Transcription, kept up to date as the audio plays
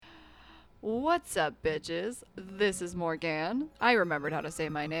What's up, bitches? This is Morgan. I remembered how to say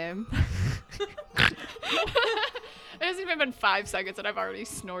my name. It hasn't even been 5 seconds and I've already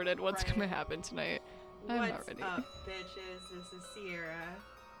snorted. What's Right. gonna happen tonight? I'm not What's ready. up, bitches? This is Sierra.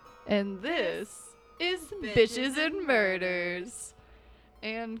 And this is Bitches Bitches and and Murders.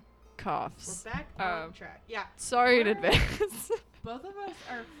 And We're coughs. back on track. Yeah. Sorry in We're- advance. Both of us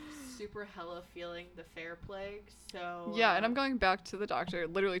are super hella feeling the fair plague, so... Yeah, and I'm going back to the doctor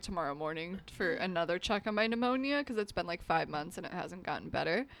literally tomorrow morning for another check on my pneumonia because it's been like 5 months and it hasn't gotten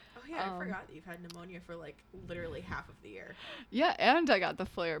better. Oh, yeah, I forgot that you've had pneumonia for, like, literally half of the year. Yeah, and I got the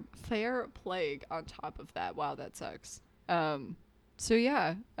fair plague on top of that. Wow, that sucks. So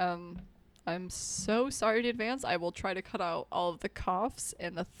yeah, I'm so sorry in advance. I will try to cut out all of the coughs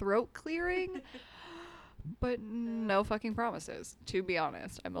and the throat clearing, but no fucking promises. To be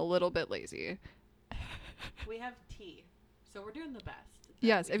honest, I'm a little bit lazy. We have tea, so we're doing the best. that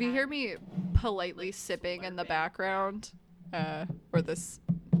Yes, we if you can. hear me politely like, sipping in the slurping. background, or this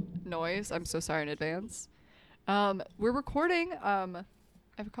noise, I'm so sorry in advance. We're recording. I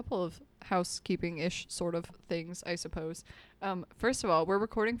have a couple of housekeeping-ish sort of things, I suppose. First of all, we're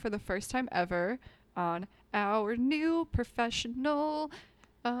recording for the first time ever on our new professional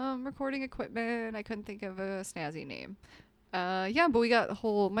recording equipment. I couldn't think of a snazzy name. Yeah, but we got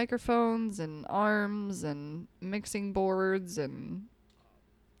whole microphones and arms and mixing boards and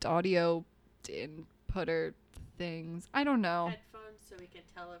audio inputter things. I don't know. Headphones so we can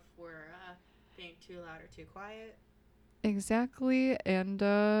tell if we're being too loud or too quiet. Exactly. And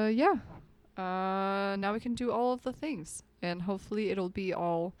yeah. Now we can do all of the things. And hopefully it'll be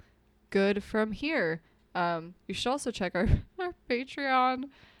all good from here. You should also check our Patreon.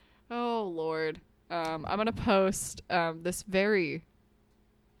 Oh Lord. I'm gonna post this very,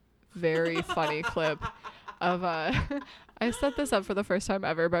 very funny clip of I set this up for the first time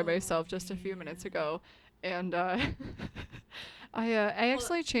ever by myself just a few minutes ago, and I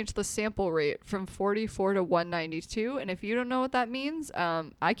actually changed the sample rate from 44 to 192, and if you don't know what that means,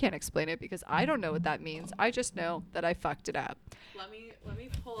 I can't explain it because I don't know what that means. I just know that I fucked it up. Let me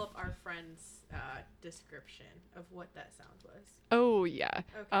pull up our friend's description of what that sound was. Oh yeah.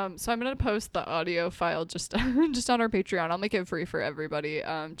 Okay. So I'm gonna post the audio file just just on our Patreon. I'll make it free for everybody,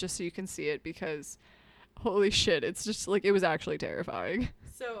 just so you can see it because, holy shit, it's just like it was actually terrifying.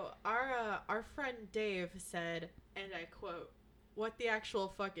 So our friend Dave said, and I quote, "What the actual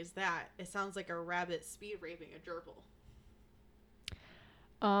fuck is that? It sounds like a rabbit speed raping a gerbil."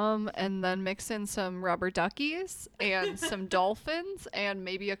 And then mix in some rubber duckies and some dolphins and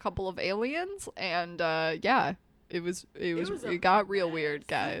maybe a couple of aliens, and yeah. It got real mess. weird,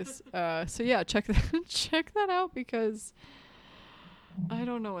 guys. So yeah, check that out because I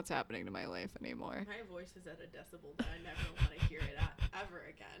don't know what's happening to my life anymore. My voice is at a decibel that I never want to hear it at ever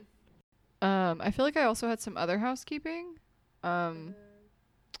again. I feel like I also had some other housekeeping. Oh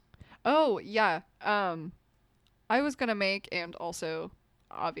yeah. I was gonna make, and also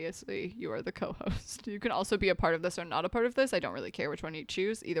obviously you are the co-host. You can also be a part of this or not a part of this. I don't really care which one you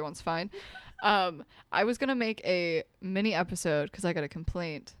choose. Either one's fine. I was gonna make a mini episode because I got a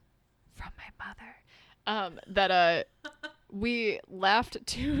complaint from my mother. That we laughed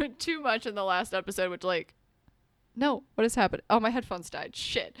too much in the last episode, which like, no, what has happened? Oh, my headphones died.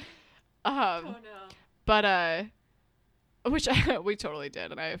 Shit. Oh no. But which we totally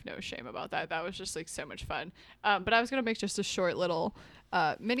did, and I have no shame about that. That was just like so much fun. But I was gonna make just a short little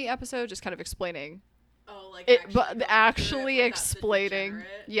mini episode, just kind of explaining Oh, like it, actually but going through actually it without the explaining.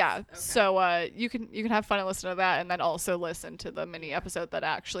 degenerates? Yeah. Okay. So you can have fun and listen to that, and then also listen to the mini episode that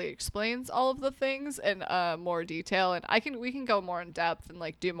actually explains all of the things in more detail, and we can go more in depth and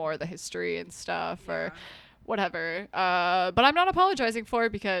like do more of the history and stuff or whatever. But I'm not apologizing for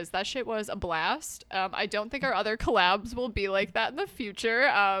it because that shit was a blast. I don't think our other collabs will be like that in the future.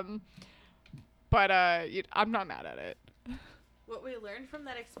 But I'm not mad at it. What we learned from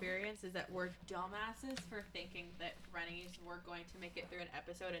that experience is that we're dumbasses for thinking that Rennies were going to make it through an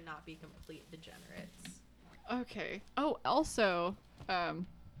episode and not be complete degenerates. Okay. Oh, also,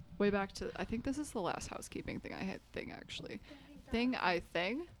 way back to, I think this is the last housekeeping thing I had. Actually. Thing I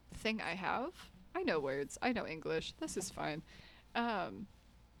have. I know words. I know English. This is fine. I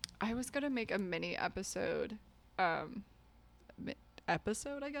was gonna make a mini episode, I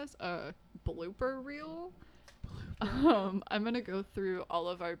guess, blooper reel. I'm gonna go through all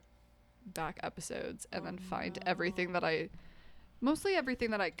of our back episodes and then find mostly everything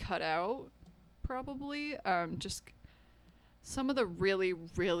that I cut out, probably. Just some of the really,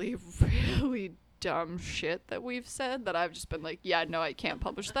 really, really dumb shit that we've said that I've just been like, yeah, no, I can't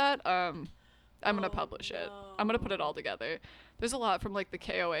publish that. I'm gonna publish it. I'm gonna put it all together. There's a lot from like the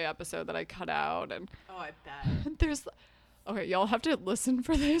KOA episode that I cut out, and Oh, I bet. there's okay, y'all have to listen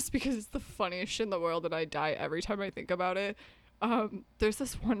for this because it's the funniest shit in the world, and I die every time I think about it. There's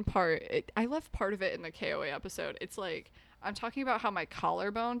this one part. I left part of it in the KOA episode. It's like I'm talking about how my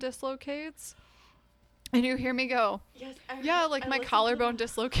collarbone dislocates, and you hear me go, Yes. yeah, like my collarbone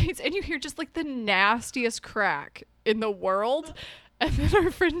dislocates, and you hear just like the nastiest crack in the world, and then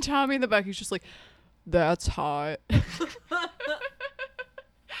our friend Tommy in the back, he's just like, "That's hot."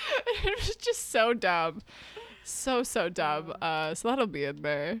 It was just so dumb. So dumb. So that'll be in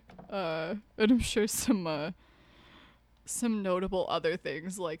there. And I'm sure some notable other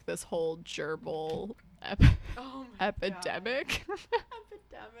things like this whole gerbil Oh my epidemic. God.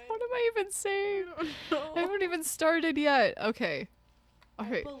 Epidemic. What am I even saying? I don't I know. haven't even started yet. Okay. I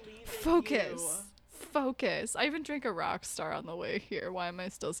Alright. believe in Focus. Focus. I even drank a Rockstar on the way here. Why am I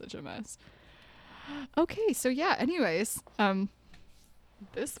still such a mess? Okay, so yeah, anyways,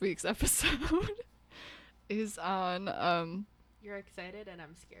 this week's episode is on you. You're excited and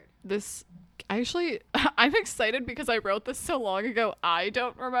I'm scared. this actually I'm excited because I wrote this so long ago I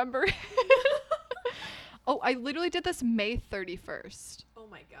don't remember. Oh, I literally did this May 31st. Oh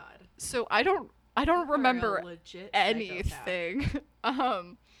my God. So I don't You are a remember legit psychopath. anything.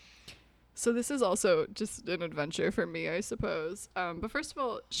 So this is also just an adventure for me, I suppose. But first of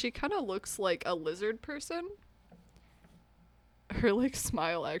all, she kind of looks like a lizard person. Her like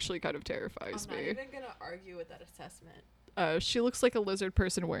smile actually kind of terrifies I'm not me. even gonna argue with that assessment. She looks like a lizard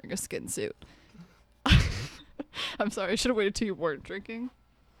person wearing a skin suit. I'm sorry, I should have waited till you weren't drinking.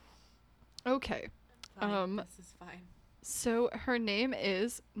 Okay. Fine. This is fine. So her name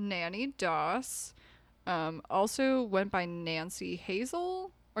is Nanny Doss. Also went by Nancy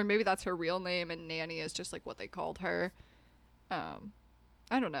Hazel, or maybe that's her real name and Nanny is just like what they called her.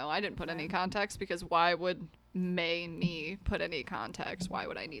 I don't know. I didn't put any Okay. context because why would me put any context? Why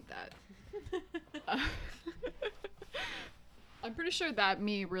would I need that? I'm pretty sure that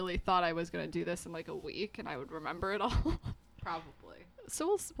me really thought I was gonna do this in like a week and I would remember it all. Probably.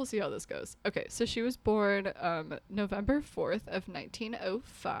 So we'll see how this goes. Okay, so she was born November 4th of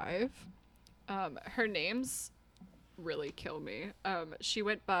 1905. Her name's really kill me. She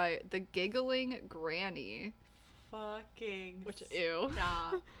went by the Giggling Granny, Fucking which ew.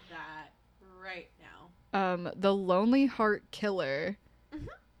 stop that right now. The Lonely Heart Killer, Mhm.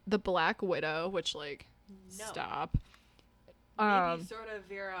 the Black Widow, which like No. stop. Maybe sort of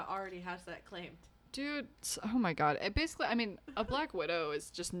Vera already has that claimed. Dude, oh my god. It basically, I mean, a Black Widow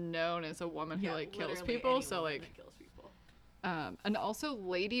is just known as a woman who like kills literally people, any so woman like that kills people. and also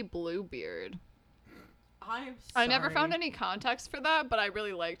Lady Bluebeard. I'm sorry. I never found any context for that, but I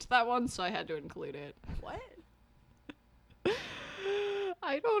really liked that one, so I had to include it. What?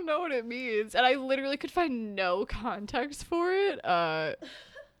 I don't know what it means, and I literally could find no context for it.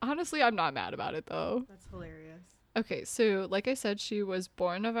 Honestly, I'm not mad about it though. That's hilarious. Okay, so like I said, she was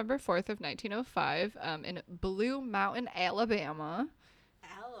born November 4th of 1905 in Blue Mountain, Alabama.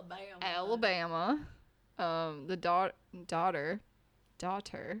 Alabama. The daughter.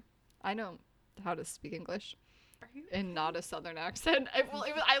 I know how to speak English Are you and not a Southern accent. I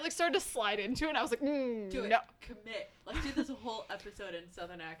like started to slide into it, and I was like, do it? no. Commit. Let's do this whole episode in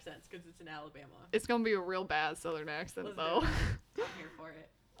Southern accents because it's in Alabama. It's gonna be a real bad Southern accent Let's though. do it. I'm here for it.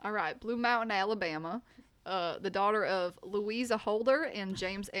 All right, Blue Mountain, Alabama. The daughter of Louisa Holder and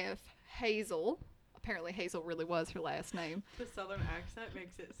James F. Hazel. Apparently, Hazel really was her last name. The Southern accent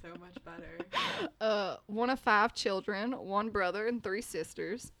makes it so much better. One of 5 children, 1 brother and 3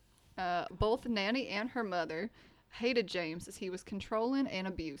 sisters. Both Nanny and her mother hated James as he was controlling and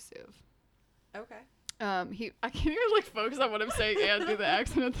abusive. Okay. I can't even like focus on what I'm saying and do the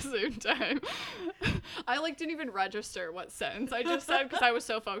accent at the same time. I like didn't even register what sentence I just said because I was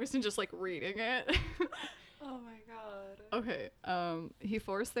so focused in just like reading it. Oh my god. Okay. He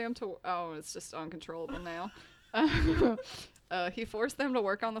forced them to. Oh, it's just uncontrollable now. He forced them to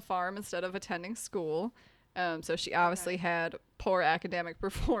work on the farm instead of attending school. So she obviously had poor academic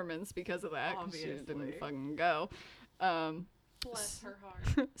performance because of that. 'Cause she Obviously. didn't fucking go. Bless her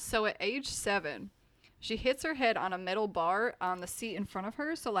heart. So at age 7, she hits her head on a metal bar on the seat in front of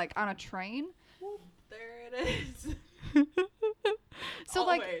her. So like on a train. There it is. So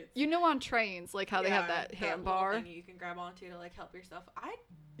like Always. you know on trains like how they have that hand little bar. thing you can grab onto to like help yourself.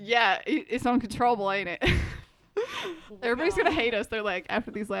 Yeah, it's uncontrollable, ain't it? Everybody's God. gonna hate us. They're like, after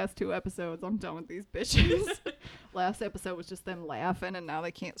these last 2 episodes, I'm done with these bitches. Last episode was just them laughing, and now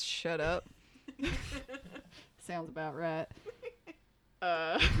they can't shut up. Sounds about right.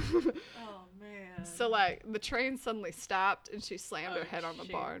 Oh man. So like the train suddenly stopped, and she slammed her Oh, head on the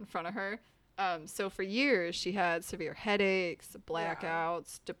shoot. bar in front of her. So for years, she had severe headaches,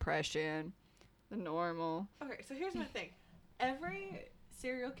 blackouts, depression, the normal. Okay, so here's my thing. Every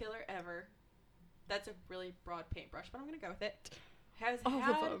serial killer ever, that's a really broad paintbrush, but I'm going to go with it, has All of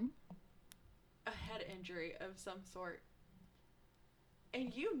had them. a head injury of some sort.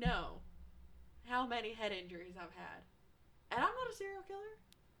 And you know how many head injuries I've had. And I'm not a serial killer.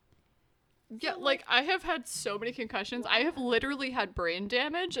 Yeah, So, like, I have had so many concussions. I have literally had brain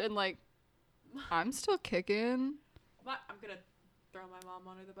damage, and, like, I'm still kicking. I'm going to throw my mom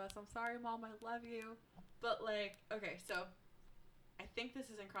under the bus. I'm sorry, Mom. I love you. But, like, okay, so I think this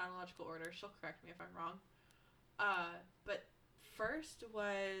is in chronological order. She'll correct me if I'm wrong. But first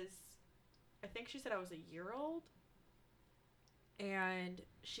was, I think she said I was a year old. And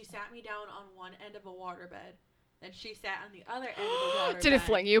she sat me down on one end of a waterbed. Then she sat on the other end of the waterbed. Did it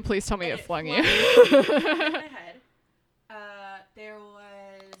fling you? Please tell me And it flung you. in my head. There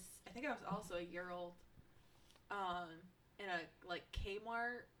was, I think I was also a year old, in a like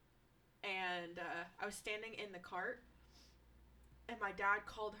Kmart, and I was standing in the cart, and my dad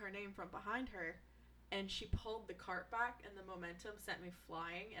called her name from behind her, and she pulled the cart back, and the momentum sent me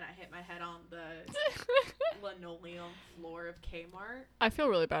flying, and I hit my head on the linoleum floor of Kmart. I feel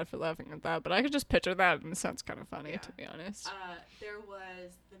really bad for laughing at that, but I could just picture that, and it sounds kind of funny, to be honest. There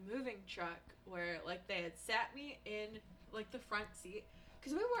was the moving truck where, like, they had sat me in, like, the front seat,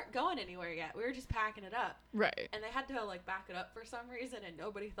 because we weren't going anywhere yet. We were just packing it up. Right. And they had to, like, back it up for some reason, and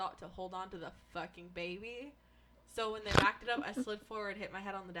nobody thought to hold on to the fucking baby. So when they backed it up, I slid forward, hit my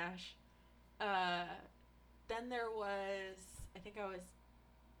head on the dash. Then there was, I think I was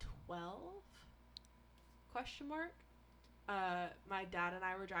 12? Question mark. My dad and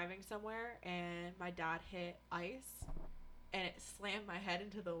I were driving somewhere, and my dad hit ice, and it slammed my head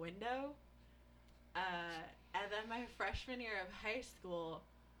into the window. And then my freshman year of high school,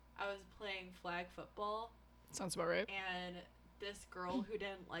 I was playing flag football. Sounds about right. And this girl who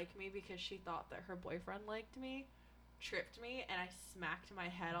didn't like me because she thought that her boyfriend liked me tripped me, and I smacked my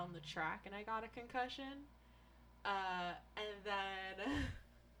head on the track, and I got a concussion. And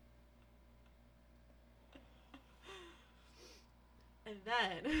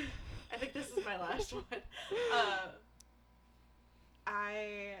then I think this is my last one.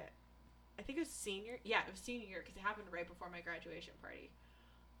 I think it was senior. Yeah, it was senior year because it happened right before my graduation party.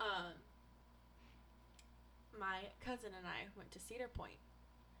 My cousin and I went to Cedar Point,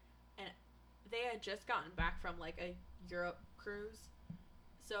 and they had just gotten back from like a Europe cruise,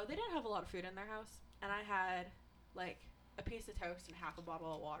 so they didn't have a lot of food in their house, and I had like a piece of toast and half a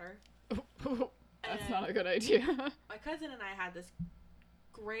bottle of water. That's not a good idea. My cousin and I had this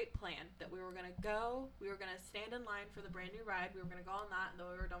great plan that we were gonna go. We were gonna stand in line for the brand new ride. We were gonna go on that, and then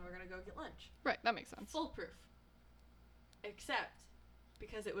when we were done, we were gonna go get lunch. Right, that makes sense. Foolproof. Except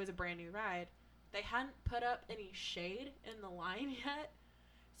because it was a brand new ride, they hadn't put up any shade in the line yet.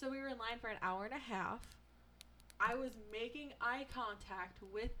 So we were in line for an hour and a half. I was making eye contact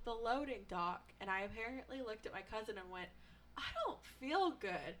with the loading dock, and I apparently looked at my cousin and went, I don't feel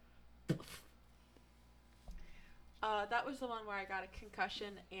good. That was the one where I got a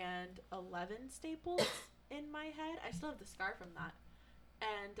concussion and 11 staples in my head. I still have the scar from that.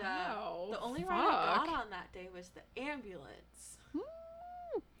 And the only ride I got on that day was the ambulance.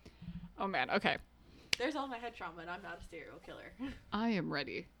 Oh, man. Okay. There's all my head trauma, and I'm not a serial killer. I am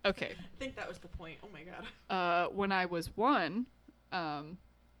ready. Okay. I think that was the point. Oh, my God. When I was 1,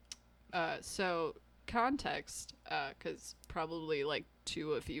 so context, because probably like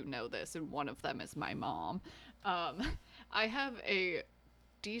 2 of you know this, and one of them is my mom. I have a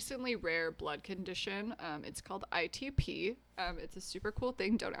decently rare blood condition. It's called ITP. It's a super cool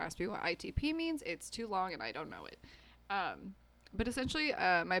thing. Don't ask me what ITP means. It's too long and I don't know it. But essentially,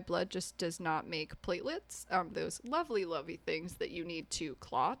 my blood just does not make platelets. Those lovely, lovely things that you need to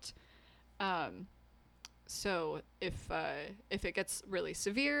clot. So if it gets really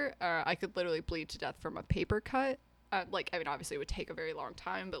severe, I could literally bleed to death from a paper cut. Obviously it would take a very long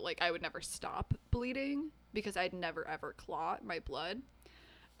time, but I would never stop bleeding because I'd never ever clot my blood.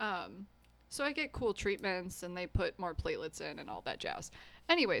 So I get cool treatments and they put more platelets in and all that jazz.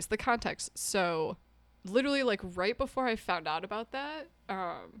 Anyways, the context. So literally right before I found out about that,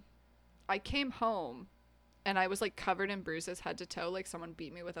 I came home and I was covered in bruises head to toe, like someone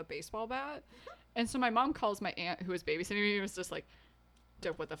beat me with a baseball bat. And so my mom calls my aunt who was babysitting me and was just like,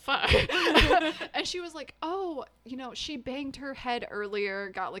 what the fuck? And she was like, oh, she banged her head earlier,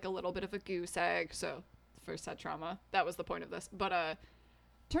 got a little bit of a goose egg. So first head trauma. That was the point of this. But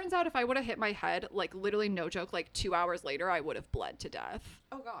turns out if I would have hit my head, literally no joke, 2 hours later, I would have bled to death.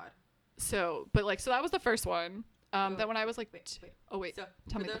 Oh, God. So, but so that was the first one. Then when I was wait. oh, wait. So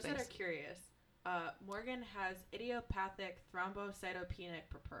tell for me those the that things. are curious, Morgan has idiopathic thrombocytopenic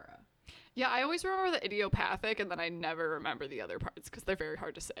purpura. Yeah, I always remember the idiopathic, and then I never remember the other parts because they're very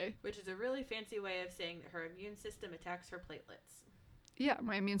hard to say. Which is a really fancy way of saying that her immune system attacks her platelets. Yeah,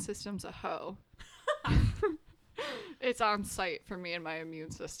 my immune system's a hoe. It's on site for me and my immune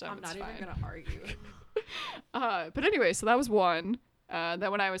system. I'm not it's even fine. going to argue. But anyway, so that was one.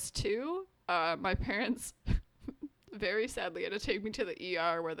 Then when I was 2, my parents very sadly had to take me to the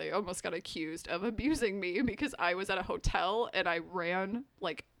ER where they almost got accused of abusing me because I was at a hotel and I ran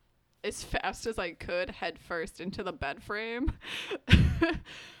like as fast as I could head first into the bed frame.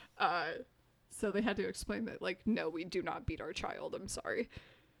 So they had to explain that, like, no, we do not beat our child. I'm sorry.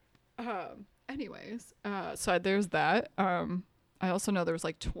 Anyways, so there's that. I also know there was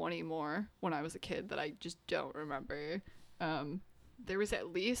like 20 more when I was a kid that I just don't remember. There was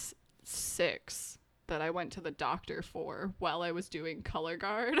at least 6 that I went to the doctor for while I was doing color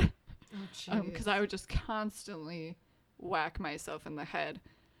guard. Because I would just constantly whack myself in the head.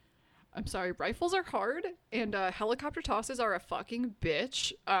 I'm sorry, rifles are hard, and helicopter tosses are a fucking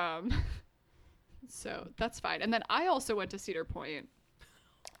bitch. So that's fine. And then I also went to Cedar Point.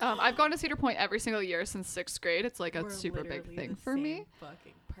 I've gone to Cedar Point every single year since 6th grade. It's like a super big thing for me.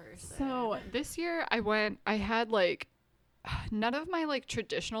 Fucking person. So this year I had like none of my like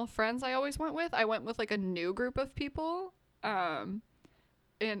traditional friends I always went with. I went with like a new group of people. And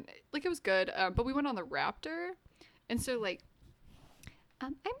like it was good. But we went on the Raptor. And so like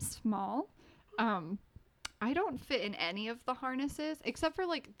I'm small. I don't fit in any of the harnesses except for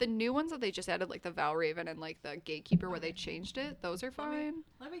like the new ones that they just added, like the Valraven and like the Gatekeeper where they changed it. Those are fine.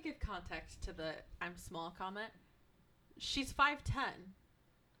 Let me give context to the I'm small comment. She's 5'10",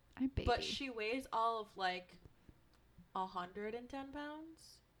 I'm baby. but she weighs all of like 110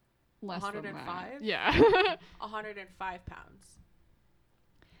 pounds. Less 105? than that. Yeah. 105 pounds.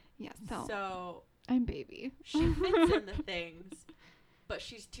 Yeah. So I'm baby. she fits in the things. But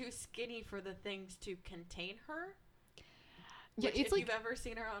she's too skinny for the things to contain her. Yeah, Which, it's if like you've ever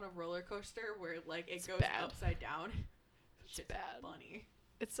seen her on a roller coaster where like it goes bad. upside down, It's bad. Funny.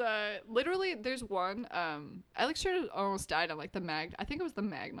 It's literally there's one I like sure almost died on like the I think it was the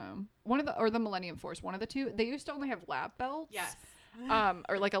Magnum. Or the Millennium Force, one of the two. They used to only have lap belts. Yes.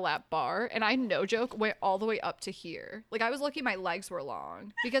 Or like a lap bar, and I no joke went all the way up to here. Like I was lucky my legs were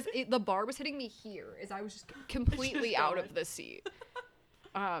long because the bar was hitting me here as I was just completely out of the seat.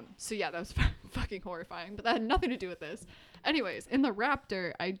 So yeah, that was fucking horrifying, but that had nothing to do with this. Anyways, in the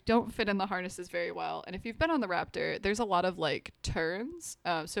Raptor, I don't fit in the harnesses very well. And if you've been on the Raptor, there's a lot of like turns.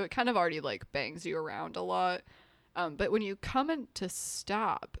 So it kind of already like bangs you around a lot. But when you come in to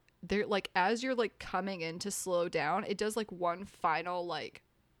stop, there like as you're like coming in to slow down, it does like one final like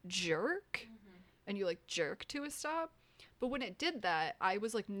jerk and you like jerk to a stop. But when it did that, I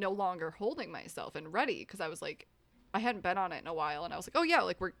was like no longer holding myself and ready because I was like, I hadn't been on it in a while, and I was like, oh yeah,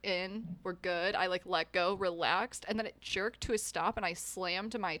 like we're good. I like let go, relaxed, and then it jerked to a stop, and I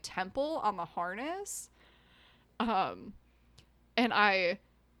slammed my temple on the harness. And I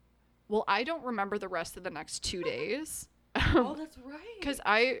don't remember the rest of the next 2 days. Oh, that's right. Because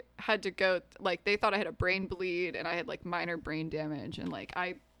I had to go, like, they thought I had a brain bleed, and I had, like, minor brain damage, and, like,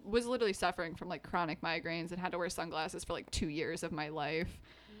 I was literally suffering from, like, chronic migraines and had to wear sunglasses for, like, 2 years of my life.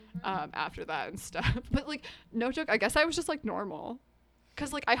 After that and stuff. But like no joke, I guess I was just like normal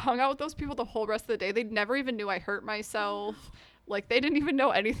because like I hung out with those people the whole rest of the day. They never even knew I hurt myself. Like they didn't even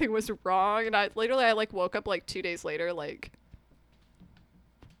know anything was wrong, and I like woke up like 2 days later like,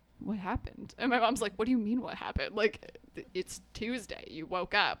 what happened? And my mom's like, what do you mean what happened? Like it's Tuesday, you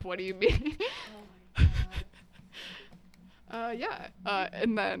woke up, what do you mean? Oh my god. Yeah.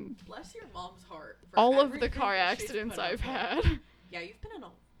 And then Bless your mom's heart for all of the everything car that she's accidents put up I've with. had. Yeah, you've been in a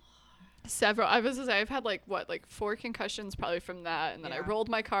Several. I've had like 4 concussions probably from that, and then I rolled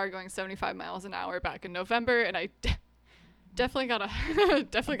my car going 75 miles an hour back in November, and I definitely got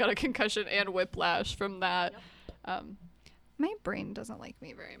a concussion and whiplash from that. Yep. My brain doesn't like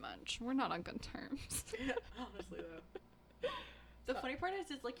me very much. We're not on good terms. Honestly though. The funny part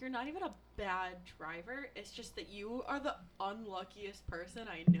is like you're not even a bad driver. It's just that you are the unluckiest person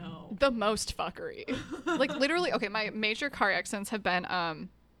I know. The most fuckery. Like literally, okay, my major car accidents have been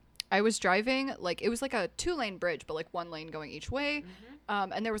I was driving, like, it was like a 2-lane bridge, but like 1 lane going each way.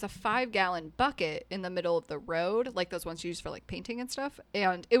 And there was a 5-gallon bucket in the middle of the road, like those ones you use for like painting and stuff.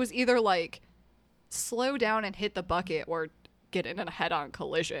 And it was either like slow down and hit the bucket or get in a head-on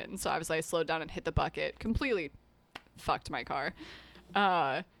collision. So obviously I slowed down and hit the bucket, completely fucked my car.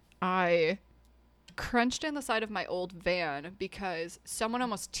 I crunched in the side of my old van because someone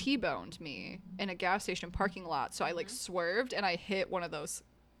almost T-boned me in a gas station parking lot. So I like swerved and I hit one of those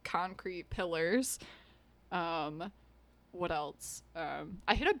concrete pillars. What else?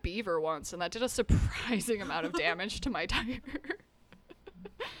 I hit a beaver once, and that did a surprising amount of damage to my tire.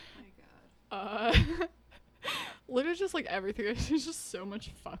 Oh my god. Literally just like everything. It's just so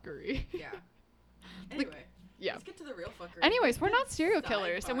much fuckery. Yeah. Anyway. Yeah. Let's get to the real fuckery. Anyways, we're not serial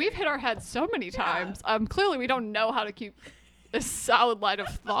killers, and we've hit our heads so many times. Clearly we don't know how to keep a solid line of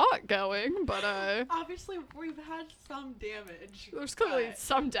thought going, but obviously we've had some damage. There's clearly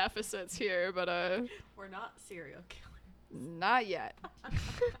some deficits here, but we're not serial killers. Not yet.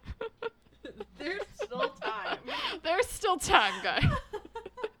 There's still time. There's still time, guys.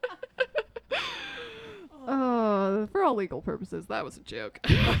 For all legal purposes, that was a joke.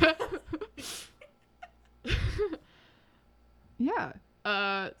 Yeah.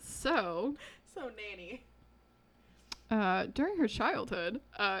 So Nanny. During her childhood,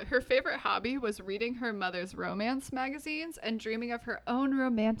 her favorite hobby was reading her mother's romance magazines and dreaming of her own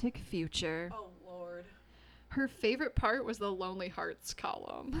romantic future. Oh, Lord. Her favorite part was the Lonely Hearts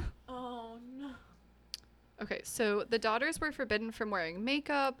column. Oh, no. Okay, so the daughters were forbidden from wearing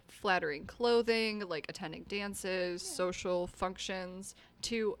makeup, flattering clothing, like attending dances, social functions,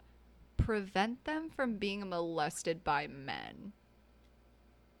 to prevent them from being molested by men.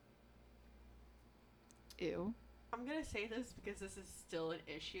 Ew. I'm gonna say this because this is still an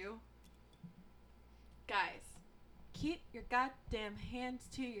issue. Guys, keep your goddamn hands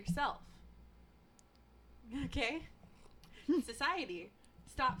to yourself. Okay? Society.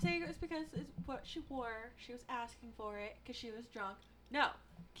 Stop saying it was because it's what she wore. She was asking for it because she was drunk. No.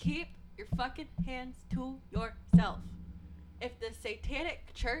 Keep your fucking hands to yourself. If the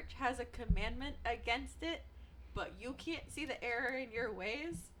Satanic Church has a commandment against it, but you can't see the error in your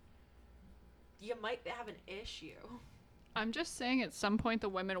ways, you might have an issue. I'm just saying at some point the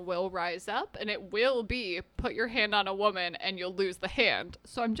women will rise up, and it will be put your hand on a woman and you'll lose the hand.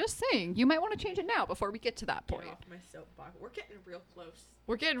 So I'm just saying you might want to change it now before we get to that point. Get off my soapbox. We're getting real close.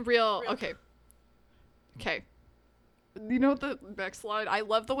 We're getting real okay. Okay. You know the next slide? I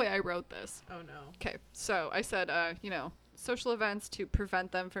love the way I wrote this. Oh no. Okay, so I said, social events to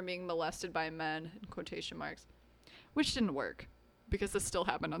prevent them from being molested by men, in quotation marks, which didn't work because this still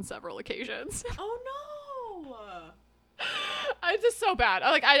happened on several occasions. Oh no! It's just so bad.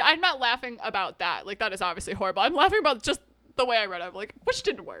 I'm not laughing about that. Like, that is obviously horrible. I'm laughing about just the way I wrote it. I'm like, which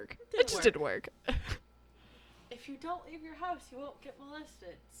didn't work. It just didn't work. If you don't leave your house, you won't get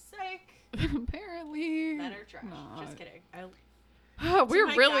molested. Psych. Apparently. Men are trash. Just kidding.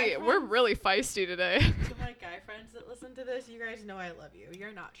 We're really feisty today. To my guy friends that listen to this, you guys know I love you.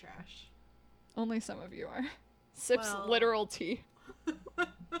 You're not trash. Only some of you are. Sips literal tea.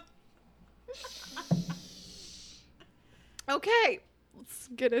 Okay, let's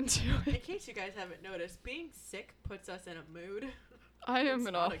get into it. In case you guys haven't noticed, being sick puts us in a mood. I am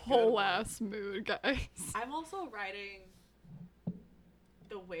in a whole ass mood, guys. I'm also riding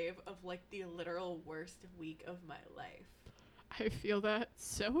the wave of like the literal worst week of my life. I feel that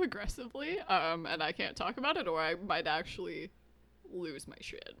so aggressively, and I can't talk about it, or I might actually lose my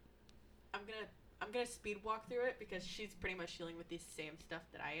shit. I'm gonna speed walk through it because she's pretty much dealing with the same stuff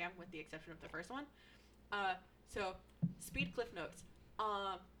that I am, with the exception of the first one. So speed cliff notes.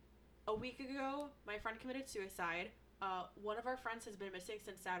 A week ago, my friend committed suicide. One of our friends has been missing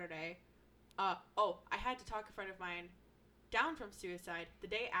since Saturday. I had to talk a friend of mine down from suicide the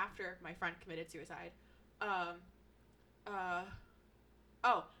day after my friend committed suicide. And a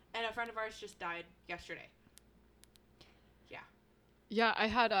friend of ours just died yesterday. Yeah, I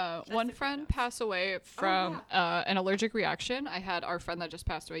had one friend pass away from an allergic reaction. I had our friend that just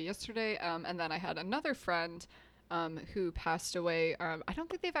passed away yesterday, and then I had another friend who passed away. I don't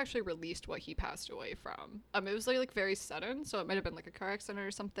think they've actually released what he passed away from. It was like very sudden, so it might have been like a car accident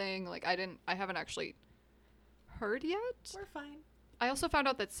or something. Like I haven't actually heard yet. We're fine. I also found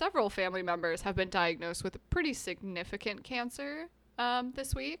out that several family members have been diagnosed with pretty significant cancer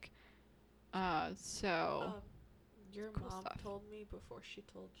this week. Your cool mom stuff. told me before she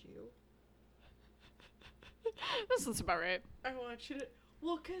told you. This is about right. I want you to...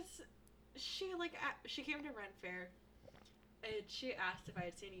 Well, because she came to Ren Fair, and she asked if I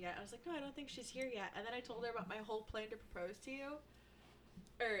had seen it yet. I was like, no, I don't think she's here yet. And then I told her about my whole plan to propose to you.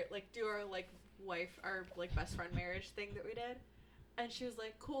 Or, do our, our best friend marriage thing that we did. And she was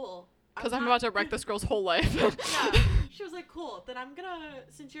like, cool. Because I'm about to wreck this girl's whole life. Yeah. She was like, cool. Then I'm gonna,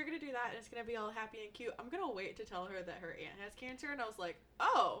 since you're gonna do that and it's gonna be all happy and cute, I'm gonna wait to tell her that her aunt has cancer. And I was like,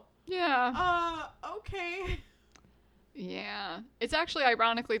 oh. Yeah. Okay. Yeah. It's actually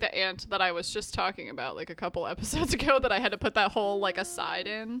ironically the aunt that I was just talking about a couple episodes ago that I had to put that whole aside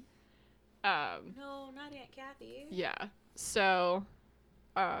in. No, not Aunt Kathy. Yeah. So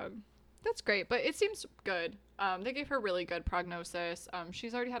That's great, but it seems good. They gave her really good prognosis.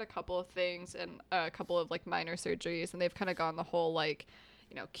 She's already had a couple of things and a couple of like minor surgeries, and they've kind of gone the whole like,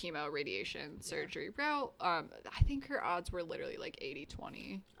 chemo, radiation, surgery route. I think her odds were literally like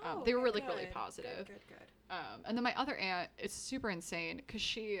 80-20. They were really, really positive. Good. And then my other aunt, it's super insane because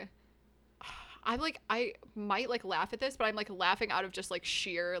I might like laugh at this, but I'm like laughing out of just like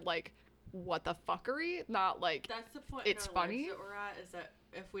sheer like what the fuckery, not like that's the point. It's funny that we're at is that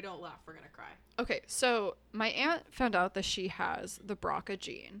if we don't laugh, we're gonna cry. Okay, so my aunt found out that she has the BRCA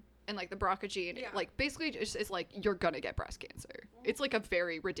gene, and like the BRCA gene, like basically just is like you're gonna get breast cancer. It's like a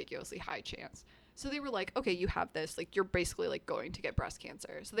very ridiculously high chance. So they were like, okay, you have this, like you're basically like going to get breast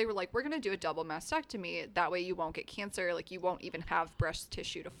cancer. So they were like, we're gonna do a double mastectomy. That way you won't get cancer. Like you won't even have breast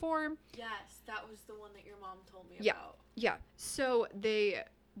tissue to form. Yes, that was the one that your mom told me about. Yeah. So they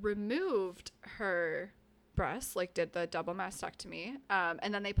removed her breasts, like did the double mastectomy,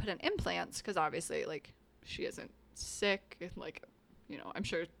 and then they put in implants because obviously like she isn't sick and like I'm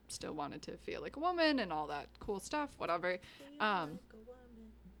sure still wanted to feel like a woman and all that cool stuff, whatever.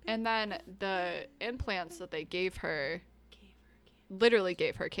 And then the implants that they gave her literally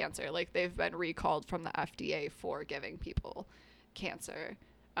gave her cancer. Like they've been recalled from the FDA for giving people cancer.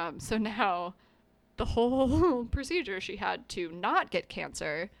 So now the whole procedure she had to not get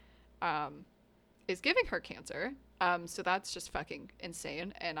cancer is giving her cancer. So that's just fucking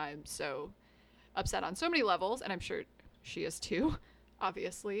insane. And I'm so upset on so many levels. And I'm sure she is too,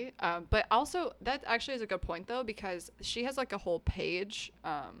 obviously. But also that actually is a good point though, because she has like a whole page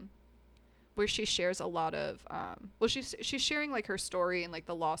where she shares a lot of she's sharing like her story and like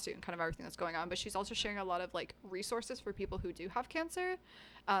the lawsuit and kind of everything that's going on, but she's also sharing a lot of like resources for people who do have cancer,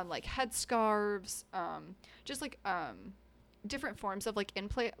 like headscarves, just like different forms of like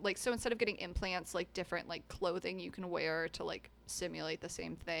implant, like so instead of getting implants, like different like clothing you can wear to like simulate the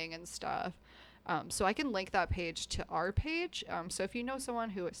same thing and stuff. So I can link that page to our page. So if you know someone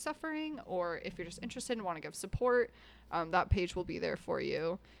who is suffering, or if you're just interested and want to give support, that page will be there for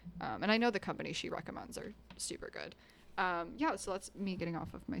you. And I know the company she recommends are super good. So that's me getting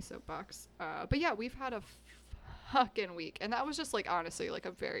off of my soapbox. But yeah, we've had a fucking week, and that was just like honestly like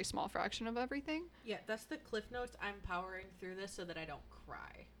a very small fraction of everything. Yeah, that's the cliff notes. I'm powering through this so that I don't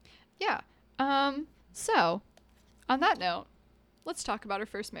cry. Yeah. So on that note, let's talk about her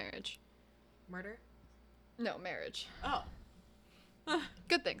first marriage. Murder? No, marriage. Oh.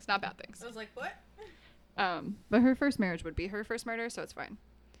 Good things, not bad things. I was like, what? But her first marriage would be her first murder, so it's fine.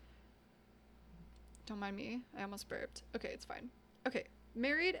 Don't mind me. I almost burped. Okay, it's fine. Okay.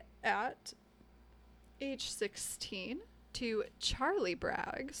 Married at age 16 to Charlie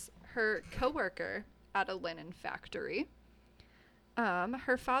Braggs, her coworker at a linen factory.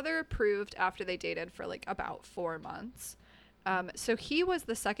 Her father approved after they dated for like about 4 months. So he was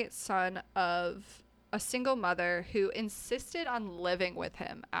the second son of a single mother who insisted on living with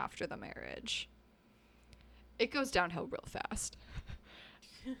him after the marriage. It goes downhill real fast.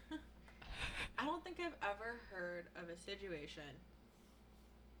 I don't think I've ever heard of a situation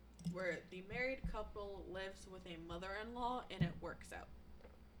where the married couple lives with a mother-in-law and it works out.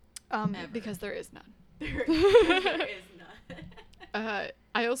 Because there is none. There is none.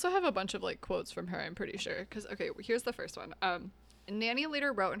 I also have a bunch of like quotes from her, I'm pretty sure. Because, okay, here's the first one. Nanny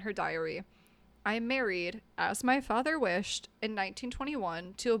later wrote in her diary, "I married, as my father wished, in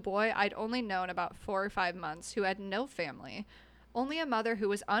 1921 to a boy I'd only known about 4 or 5 months who had no family, only a mother who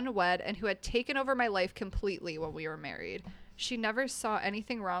was unwed and who had taken over my life completely when we were married. She never saw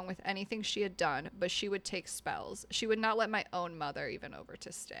anything wrong with anything she had done, but she would take spells. She would not let my own mother even over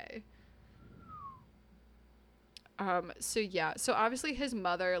to stay." So obviously his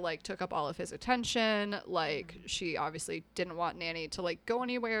mother like took up all of his attention. Like she obviously didn't want Nanny to like go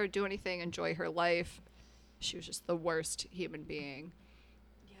anywhere, do anything, enjoy her life. She was just the worst human being.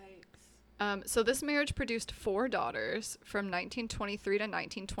 Yikes. So this marriage produced 4 daughters from 1923 to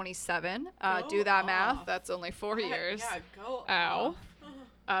 1927. Do that math. That's only 4 years. Yeah, go Ow.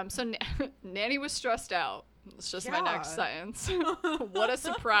 off. So Nanny was stressed out. It's just my next sentence. What a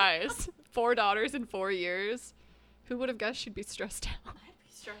surprise. 4 daughters in 4 years. Who would have guessed she'd be stressed out? I'd be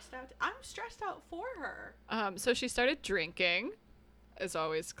stressed out. I'm stressed out for her. So she started drinking, as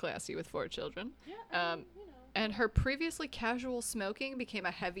always classy with 4 children. Yeah, And her previously casual smoking became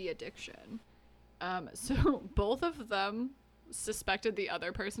a heavy addiction. So both of them suspected the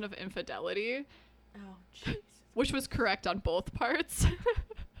other person of infidelity. Oh, jeez. Which was correct on both parts.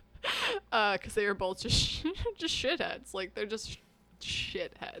 Because they were both just shitheads. Like, they're just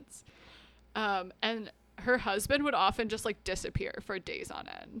shitheads. And her husband would often just, like, disappear for days on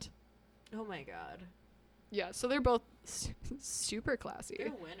end. Oh, my God. Yeah, so they're both super classy.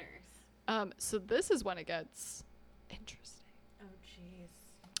 They're winners. So this is when it gets interesting. Oh, jeez.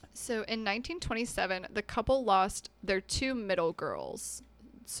 So in 1927, the couple lost their two middle girls.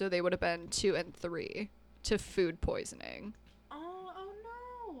 So they would have been 2 and 3 to food poisoning. Oh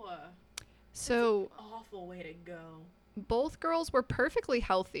no. So That's an awful way to go. both girls were perfectly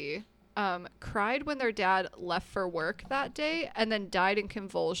healthy. Cried when their dad left for work that day, and then died in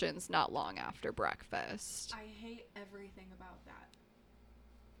convulsions not long after breakfast. I hate everything about that.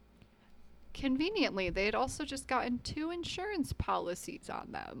 Conveniently, they had also just gotten 2 insurance policies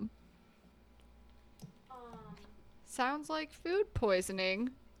on them. Sounds like food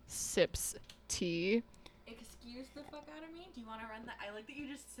poisoning. Sips tea. Excuse the fuck out of me? Do you want to run that? I like that you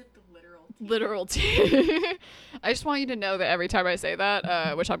just sipped literal tea. Literal tea. I just want you to know that every time I say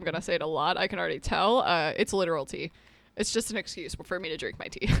that, which I'm going to say it a lot, I can already tell, it's literal tea. It's just an excuse for me to drink my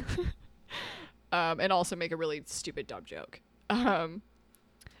tea. And also make a really stupid, dumb joke. But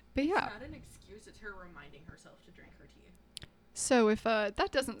yeah. It's not an excuse, it's her reminding herself to drink her tea. So if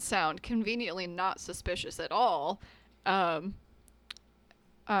that doesn't sound conveniently not suspicious at all,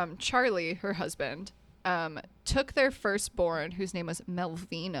 Charlie, her husband, took their firstborn, whose name was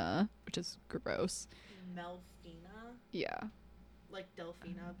Melvina, which is gross. Melvina? Yeah. Like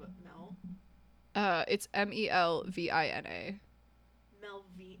Delphina, but Mel? It's Melvina.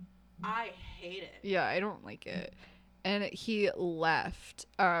 Melvina. I hate it. Yeah, I don't like it. And he left.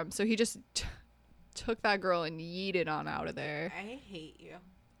 So he just took that girl and yeeted on out of there. I hate you.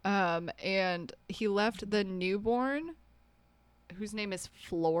 And he left the newborn, whose name is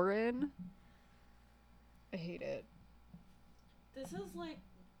Florin. I hate it. This is like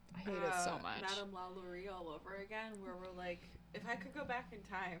I hate it so much. Madame Lalaurie all over again, where we're like, if I could go back in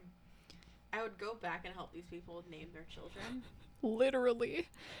time, I would go back and help these people name their children. Literally.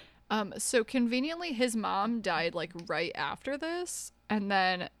 So conveniently, his mom died like right after this, and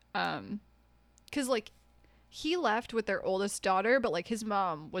then because like he left with their oldest daughter, but like his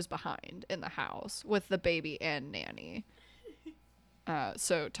mom was behind in the house with the baby and nanny.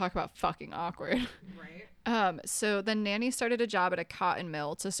 So talk about fucking awkward. Right. So the nanny started a job at a cotton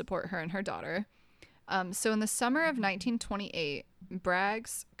mill to support her and her daughter. So in the summer of 1928,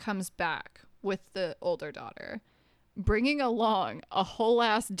 Braggs comes back with the older daughter, bringing along a whole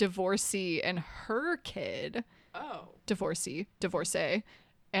ass divorcee and her kid. Oh. Divorcee,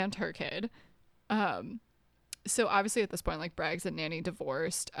 and her kid. So obviously at this point, like Braggs and Nanny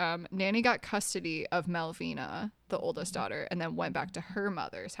divorced. Nanny got custody of Melvina, the oldest daughter, and then went back to her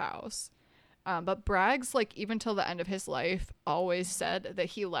mother's house. But Braggs, like even till the end of his life, always said that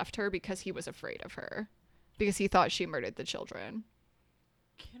he left her because he was afraid of her, because he thought she murdered the children.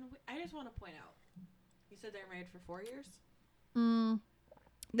 I just want to point out, you said they were married for 4 years?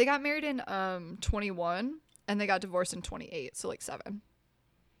 They got married in 21, and they got divorced in 28, so like 7.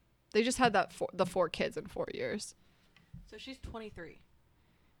 They just had the 4 kids in 4 years. So she's 23.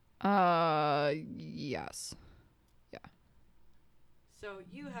 Yes. Yeah. So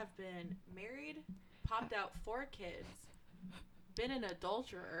you have been married, popped out 4 kids, been an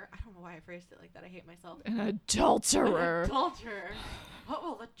adulterer. I don't know why I phrased it like that. I hate myself. An adulterer. An adulterer. What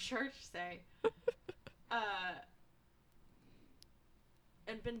will the church say?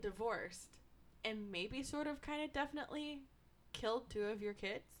 And been divorced. And maybe sort of kind of definitely killed 2 of your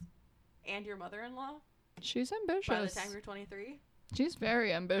kids and your mother-in-law. She's ambitious. By the time you're 23. She's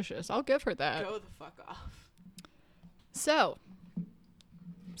very ambitious. I'll give her that. Go the fuck off. So,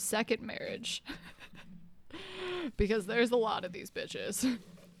 second marriage. Because there's a lot of these bitches.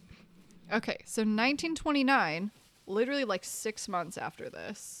 Okay, so 1929, literally like 6 months after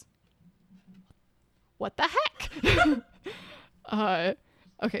this. What the heck?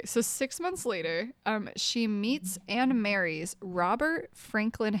 Okay, so 6 months later, she meets and marries Robert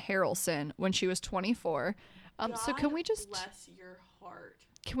Franklin Harrelson when she was 24. So can we just bless your heart.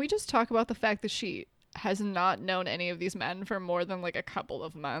 Can we just talk about the fact that she has not known any of these men for more than like a couple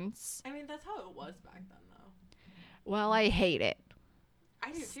of months? I mean, that's how it was back then, though. Well, I hate it.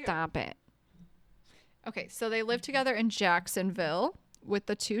 I do too. Stop it. Okay, so they lived together in Jacksonville with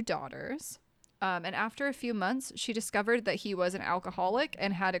the 2 daughters. And after a few months, she discovered that he was an alcoholic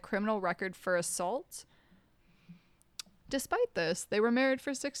and had a criminal record for assault. Despite this, they were married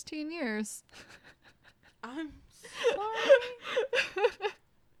for 16 years. I'm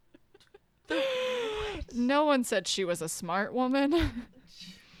sorry. No one said she was a smart woman.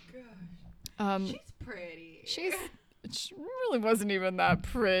 Gosh. She's pretty. She really wasn't even that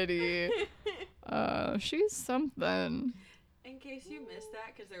pretty. She's something. In case you missed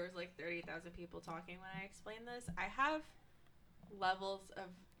that, because there was like 30,000 people talking when I explained this, I have levels of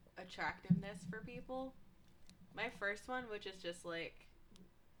attractiveness for people. My first one, which is just like,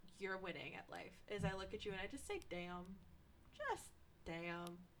 you're winning at life, is I look at you and I just say, damn. Just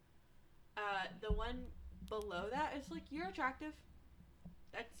damn. The one below that is like, you're attractive.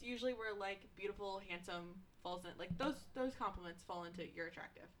 That's usually where like beautiful, handsome falls in. Like those compliments fall into you're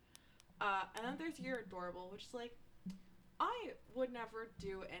attractive. And then there's you're adorable, which is like, I would never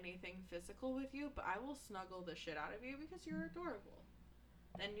do anything physical with you, but I will snuggle the shit out of you because you're adorable.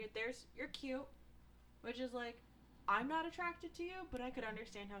 Then there's you're cute, which is like, I'm not attracted to you, but I could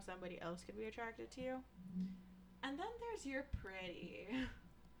understand how somebody else could be attracted to you. And then there's you're pretty,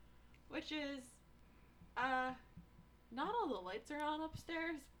 which is, not all the lights are on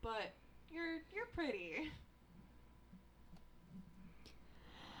upstairs, but you're pretty.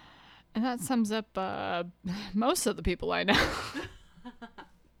 And that sums up most of the people I know.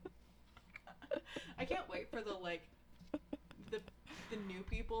 I can't wait for the new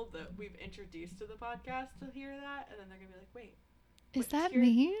people that we've introduced to the podcast to hear that, and then they're gonna be like, wait, Is that tier,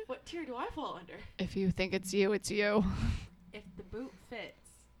 me? what tier do I fall under? If you think it's you, it's you. If the boot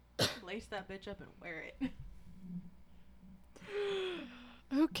fits, lace that bitch up and wear it.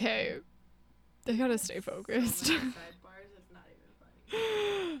 Okay. They gotta stay focused. So many sidebars, it's not even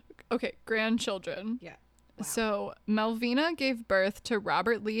funny. Okay, grandchildren. Yeah. Wow. So Melvina gave birth to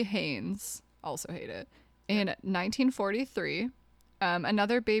Robert Lee Haynes, also hate it, in 1943.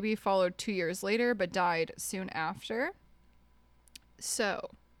 Another baby followed 2 years later, but died soon after.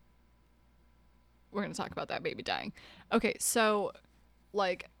 So we're going to talk about that baby dying. Okay, so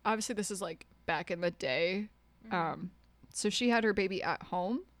like obviously this is like back in the day. So she had her baby at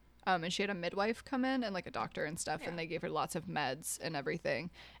home. And she had a midwife come in and like a doctor and stuff, and they gave her lots of meds and everything.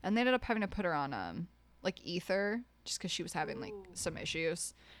 And they ended up having to put her on like ether just because she was having like some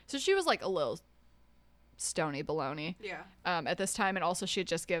issues. So she was like a little stony baloney. Yeah. At this time, and also she had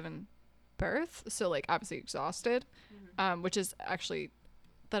just given birth, so like obviously exhausted, which is actually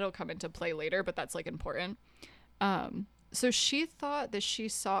that'll come into play later, but that's like important. So she thought that she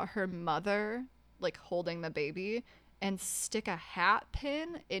saw her mother like holding the baby and stick a hat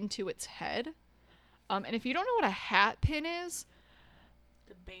pin into its head. And if you don't know what a hat pin is,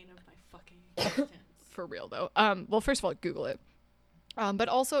 The bane of my fucking existence. for real though, well, first of all, Google it. But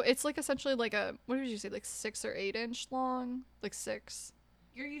also it's like essentially like a, what did you say, like 6 or 8 inch long, like 6.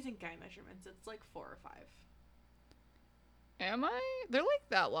 You're using guy measurements. It's like 4 or 5. Am I? They're like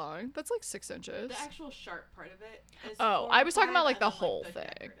that long. That's like 6 inches. The actual sharp part of it is Oh, 4 I or was talking 5, about like and the then, whole the thing.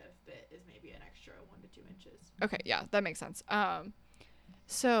 decorative bit is maybe an extra 1 to 2 inches. Okay, yeah, that makes sense.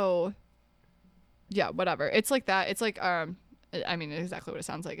 So yeah, whatever. It's like that. It's like I mean exactly what it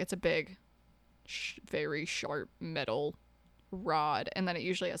sounds like. It's a big, very sharp metal rod, and then it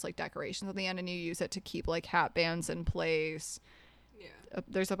usually has like decorations at the end, and you use it to keep like hat bands in place. Yeah.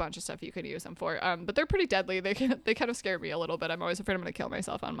 There's a bunch of stuff you could use them for. But they're pretty deadly. They kind of scare me a little bit. I'm always afraid I'm gonna kill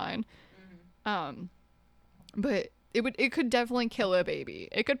myself on mine. But it could definitely kill a baby.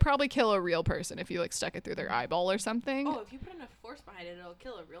 It could probably kill a real person if you like stuck it through their eyeball or something. Oh, if you put enough force behind it, it'll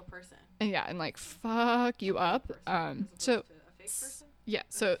kill a real person. And yeah, and like fuck you up. So To a fake person? yeah,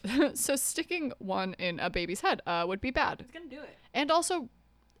 so so sticking one in a baby's head would be bad, It's gonna do it. and also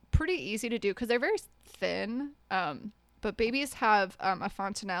pretty easy to do because they're very thin. But babies have a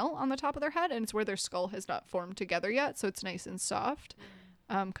fontanelle on the top of their head, and it's where their skull has not formed together yet, so it's nice and soft.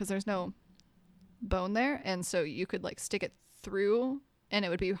 Because there's no bone there, and so you could like stick it through, and it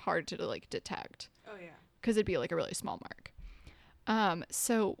would be hard to like detect. Oh yeah. Because it'd be like a really small mark.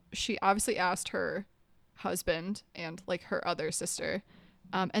 So she obviously asked her husband and like her other sister,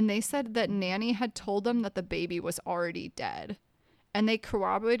 and they said that Nanny had told them that the baby was already dead, and they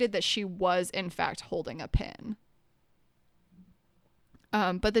corroborated that she was in fact holding a pin.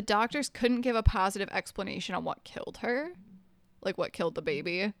 But the doctors couldn't give a positive explanation on what killed her, like what killed the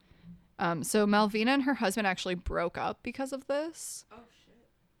baby. So Melvina and her husband actually broke up because of this. Oh shit.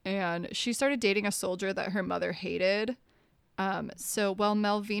 And she started dating a soldier that her mother hated. So while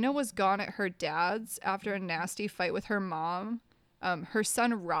Melvina was gone at her dad's after a nasty fight with her mom, her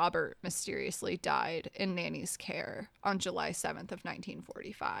son Robert mysteriously died in Nanny's care on July 7th of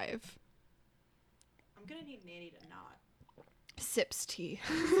 1945. I'm gonna need Nanny to not. Sips tea.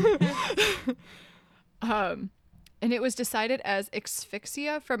 And it was decided as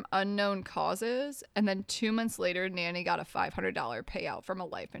asphyxia from unknown causes, and then 2 months later Nanny got a $500 payout from a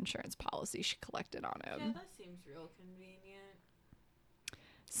life insurance policy she collected on him. Yeah, that seems real convenient.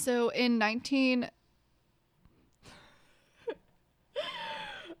 So in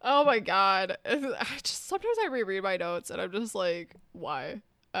oh my god, sometimes I reread my notes and I'm just like, why?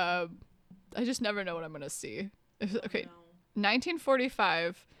 I just never know what I'm gonna see. Okay, No.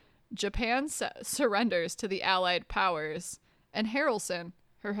 1945, Japan surrenders to the Allied powers, and Harrelson,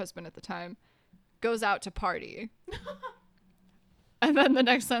 her husband at the time, goes out to party. And then the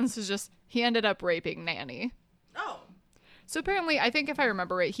next sentence is just, he ended up raping Nanny. Oh. So apparently, I think if I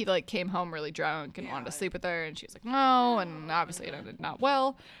remember right, he like came home really drunk and wanted to sleep with her, and she was like, no, and obviously it ended not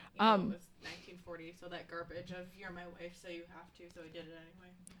well. You know, it was 1940, so that garbage of you're my wife, so you have to, so I did it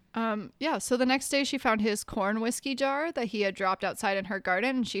anyway. Yeah, so the next day she found his corn whiskey jar that he had dropped outside in her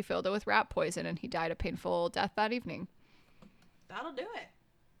garden, and she filled it with rat poison, and he died a painful death that evening. That'll do it.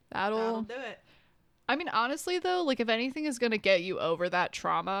 That'll do it. I mean, honestly, though, like, if anything is going to get you over that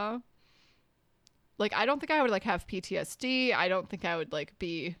trauma, like, I don't think I would, like, have PTSD. I don't think I would, like,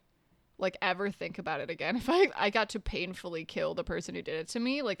 be, like, ever think about it again. If I got to painfully kill the person who did it to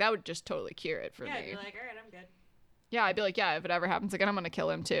me, like, that would just totally cure it for me. Yeah, I'd be like, all right, I'm good. Yeah, I'd be like, yeah, if it ever happens again, I'm going to kill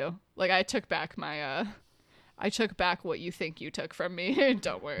him, too. Like, I took back my, I took back what you think you took from me.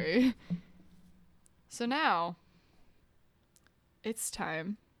 Don't worry. So now, it's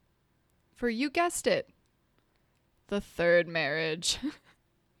time for, you guessed it, the third marriage.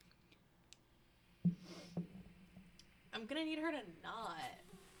 I'm gonna need her to not.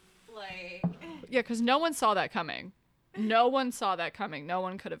 Like. Yeah, because no one saw that coming. No one saw that coming. No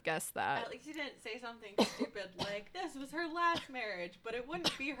one could have guessed that. At least you didn't say something stupid like, this was her last marriage, but it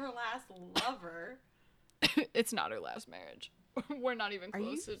wouldn't be her last lover. It's not her last marriage. We're not even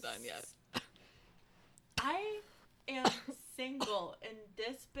close to done yet. I am single, and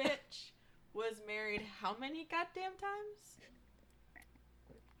this bitch was married how many goddamn times?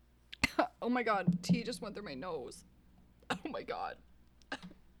 Oh my god, tea just went through my nose. Oh my god.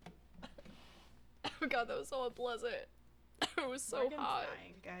 Oh god, that was so unpleasant. It was so Morgan's hot.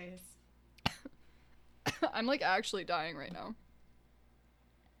 dying, guys. I'm like actually dying right now.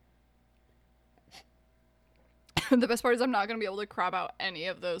 The best part is I'm not going to be able to crop out any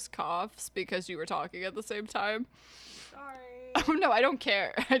of those coughs because you were talking at the same time. Sorry. Oh no, I don't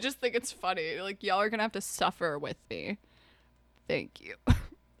care. I just think it's funny. Like, y'all are going to have to suffer with me. Thank you.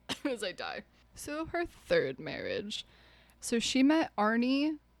 As I die. So her third marriage. So she met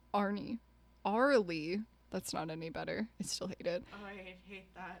Arlie. That's not any better. I still hate it. Oh, I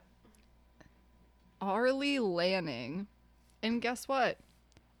hate that. Arlie Lanning. And guess what?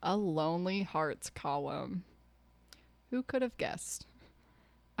 A Lonely Hearts column. Who could have guessed?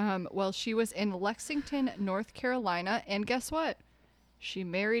 Well, she was in Lexington, North Carolina, and guess what? She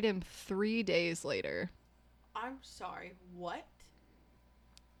married him 3 days later. I'm sorry, what?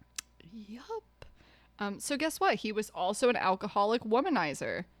 Yup. So guess what? He was also an alcoholic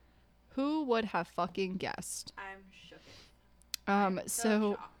womanizer. Who would have fucking guessed? I'm shook.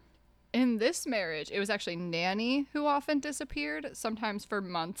 So shocked. in this marriage, it was actually Nanny who often disappeared, sometimes for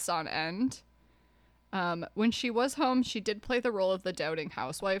months on end. When she was home, she did play the role of the doting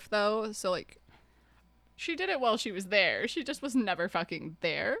housewife, though. So, like, she did it while she was there. She just was never fucking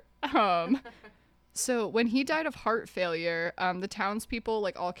there. So when he died of heart failure, the townspeople,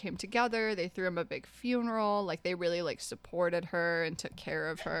 like, all came together. They threw him a big funeral. Like, they really, like, supported her and took care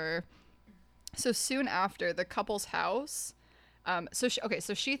of her. So soon after, the couple's house... So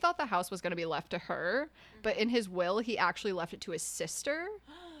she thought the house was going to be left to her, but in his will, he actually left it to his sister.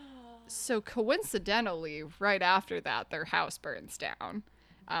 So coincidentally, right after that, their house burns down.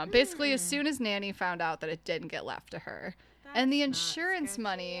 Basically, as soon as Nanny found out that it didn't get left to her. And the insurance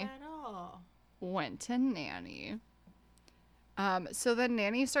money went to Nanny. So then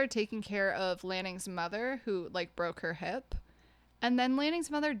Nanny started taking care of Lanning's mother, who, like, broke her hip. And then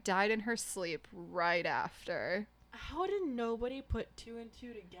Lanning's mother died in her sleep right after. How did nobody put two and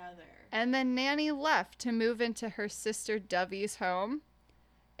two together? And then Nanny left to move into her sister Dovey's home.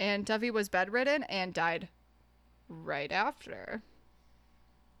 And Dovey was bedridden and died right after.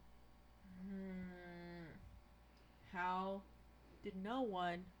 How did no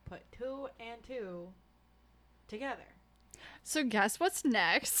one put two and two together? So guess what's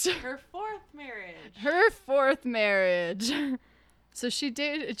next? Her fourth marriage. Her fourth marriage. So she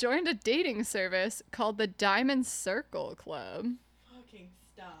joined a dating service called the Diamond Circle Club. Fucking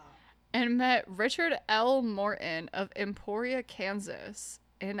stop. And met Richard L. Morton of Emporia, Kansas,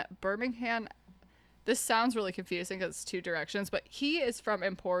 in Birmingham. This sounds really confusing because it's two directions, but he is from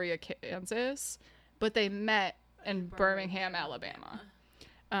Emporia, Kansas, but they met in Birmingham, Alabama.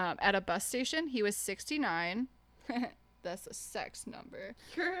 At a bus station. He was 69. That's a sex number.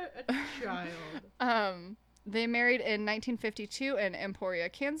 You're a child. They married in 1952 in Emporia,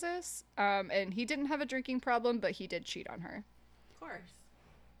 Kansas. And he didn't have a drinking problem, but he did cheat on her. Of course.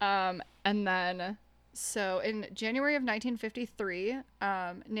 And then, so in January of 1953,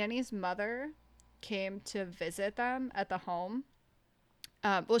 Nanny's mother came to visit them at the home.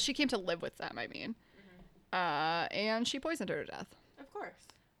 Well, she came to live with them, I mean. And she poisoned her to death. Of course.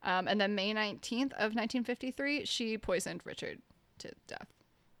 And then May 19th of 1953, she poisoned Richard to death.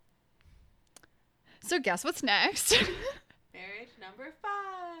 So guess what's next? Marriage number 5.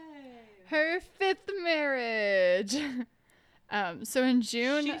 Her 5th marriage. So in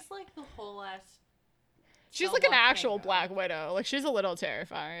June... She's like the whole ass... She's like an actual Black Widow. Like, she's a little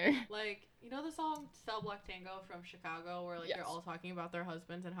terrifying. Like, you know the song Cell Block Tango from Chicago where, like, Yes. they're all talking about their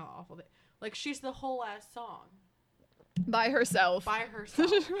husbands and how awful they... Like, she's the whole ass song. By herself. By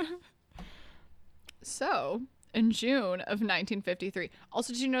herself. So, in June of 1953...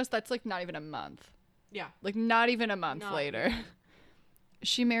 Also, did you notice that's, like, not even a month? Yeah. Like, not even a month Not later. even.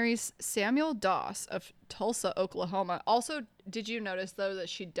 She marries Samuel Doss of Tulsa, Oklahoma. Also, did you notice, though, that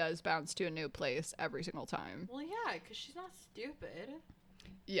she does bounce to a new place every single time? Well, yeah, because she's not stupid.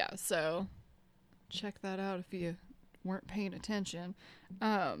 Yeah, so check that out if you weren't paying attention.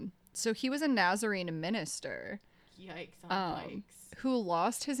 So he was a Nazarene minister Yikes on bikes. who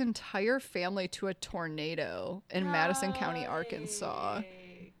lost his entire family to a tornado in Madison County, Arkansas.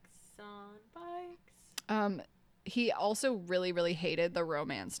 Yikes on bikes. He also really, really hated the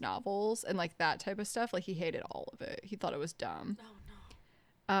romance novels and like that type of stuff. Like he hated all of it. He thought it was dumb.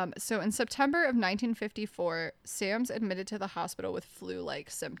 Oh, no. So in September of 1954, Sam's admitted to the hospital with flu-like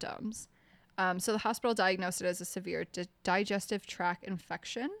symptoms. So the hospital diagnosed it as a severe digestive tract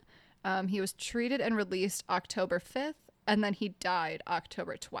infection. He was treated and released October 5th, and then he died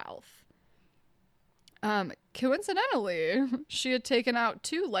October 12th. Coincidentally, she had taken out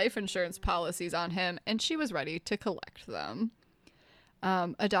 2 life insurance policies on him, and she was ready to collect them.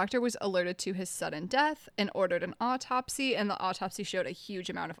 A doctor was alerted to his sudden death and ordered an autopsy, and the autopsy showed a huge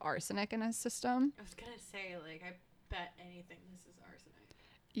amount of arsenic in his system. I was going to say, like, I bet anything this is arsenic.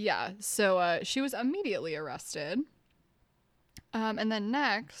 Yeah, so she was immediately arrested. And then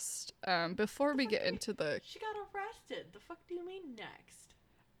next, before we get into the... She got arrested. The fuck do you mean next?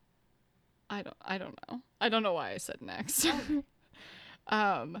 I don't know. I don't know why I said next. You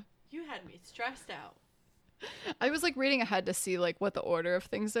had me stressed out. I was like reading ahead to see like what the order of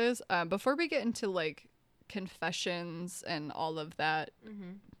things is. Before we get into like confessions and all of that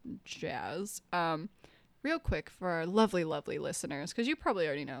jazz, real quick for our lovely, lovely listeners, because you probably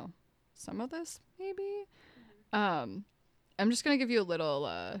already know some of this, maybe. I'm just gonna give you a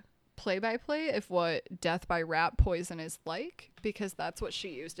little play-by-play of what death by rat poison is like, because that's what she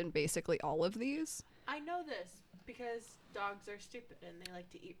used in basically all of these. I know this because dogs are stupid and they like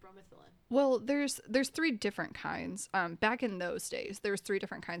to eat bromethylin. Well, there's 3 different kinds. Back in those days, there was 3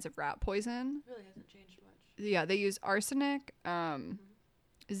 different kinds of rat poison. It really hasn't changed much. Yeah, they use arsenic,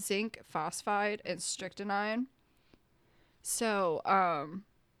 zinc phosphide, and strychnine. So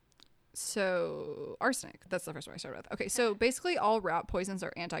arsenic, that's the first one I started with. Okay, so basically all rat poisons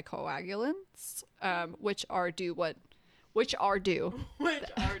are anticoagulants, which are due. So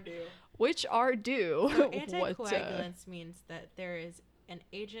anticoagulants means that there is an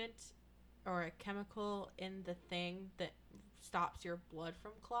agent or a chemical in the thing that stops your blood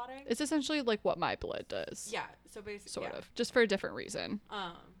from clotting. It's essentially like what my blood does. Yeah, so basically Sort of, just for a different reason.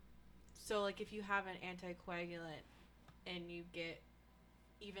 So like if you have an anticoagulant and you get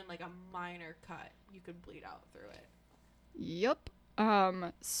even like a minor cut, you could bleed out through it. Yep.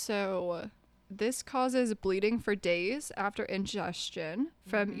 So this causes bleeding for days after ingestion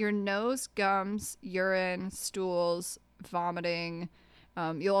from your nose, gums, urine, stools, vomiting.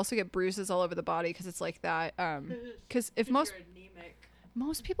 You'll also get bruises all over the body because it's like that. Because if You're anemic.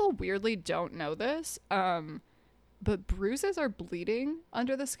 most people weirdly don't know this, but bruises are bleeding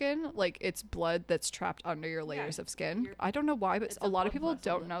under the skin. Like it's blood that's trapped under your layers of skin. I don't know why, but It's a lot of blood people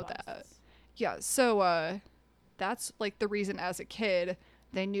vessel don't know that. process. Yeah, so that's like the reason as a kid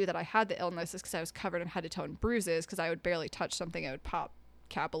they knew that I had the illness is because I was covered in head to toe in bruises because I would barely touch something, it would pop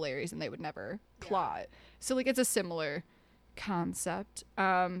capillaries and they would never clot. So like it's a similar concept.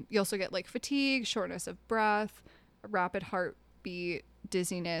 You also get like fatigue, shortness of breath, rapid heartbeat,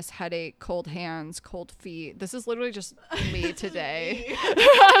 dizziness, headache, cold hands, cold feet. This is literally just me today.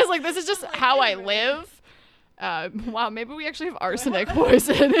 I was like, this is just how I live. Wow, maybe we actually have arsenic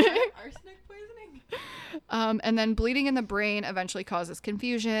poisoning. Arsenic poisoning? And then bleeding in the brain eventually causes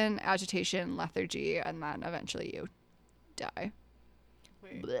confusion, agitation, lethargy, and then eventually you die.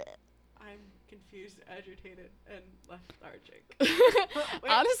 Wait. Blech. I'm confused, agitated, and lethargic.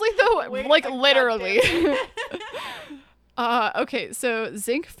 Honestly, though, wait like a literally. goddamn Okay, so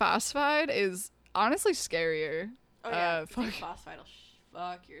zinc phosphide is honestly scarier. Oh yeah, fuck. zinc phosphide will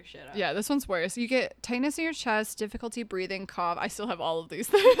fuck your shit up. Yeah, this one's worse. You get tightness in your chest, difficulty breathing, cough. I still have all of these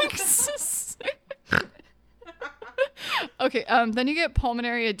things. Okay, then you get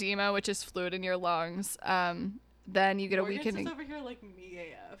pulmonary edema, which is fluid in your lungs. Then you get a Morgan's weakening. just over here like me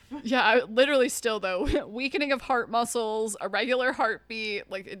AF. Yeah, literally still though. Weakening of heart muscles, a regular heartbeat,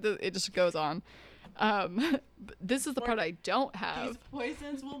 like it just goes on. This is the part I don't These have.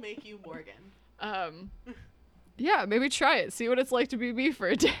 poisons will make you Morgan. Yeah, maybe try it. See what it's like to be me for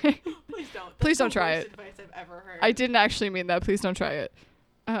a day. Please don't. Please don't That's the try worst it. advice I've ever heard. I didn't actually mean that. Please don't try it.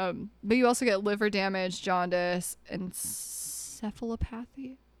 But you also get liver damage, jaundice, and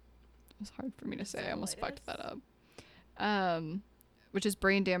encephalopathy. It was hard for me to say. I almost fucked that up. Which is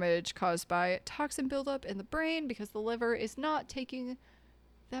brain damage caused by toxin buildup in the brain because the liver is not taking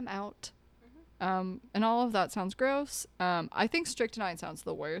them out. And all of that sounds gross. I think strychnine sounds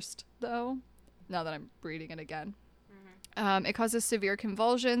the worst, though, now that I'm reading it again. It causes severe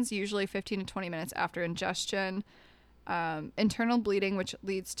convulsions, usually 15 to 20 minutes after ingestion. Internal bleeding, which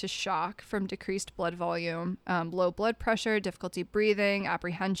leads to shock from decreased blood volume, low blood pressure, difficulty breathing,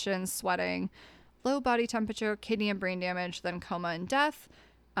 apprehension, sweating, low body temperature, kidney and brain damage, then coma and death.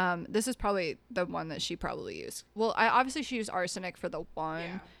 This is probably the one that she probably used. Well, obviously she used arsenic for the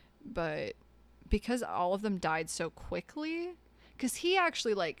one, but because all of them died so quickly, because he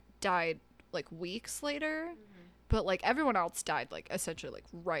actually like died like weeks later, but like everyone else died like essentially like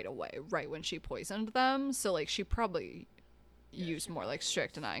right away, right when she poisoned them. So like she probably used more like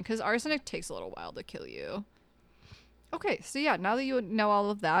strychnine because arsenic takes a little while to kill you. Okay, so yeah, now that you know all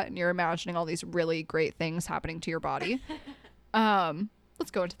of that and you're imagining all these really great things happening to your body,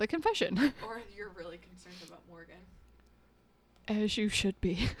 let's go into the confession. Or you're really concerned about Morgan. As you should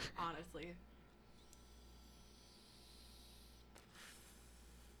be. Honestly.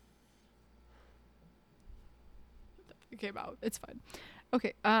 It came out. It's fine.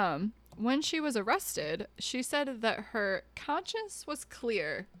 Okay, when she was arrested, she said that her conscience was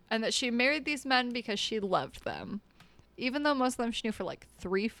clear and that she married these men because she loved them. Even though most of them she knew for like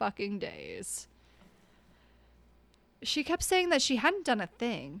 3 fucking days. She kept saying that she hadn't done a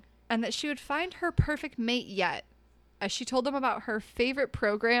thing and that she would find her perfect mate yet, as she told them about her favorite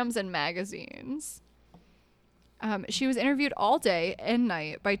programs and magazines. She was interviewed all day and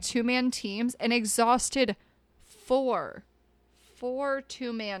night by 2-man teams and exhausted 4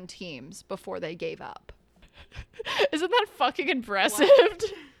 2-man teams before they gave up. Isn't that fucking impressive?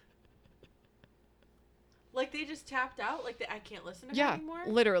 Like they just tapped out? Like I can't listen to her anymore?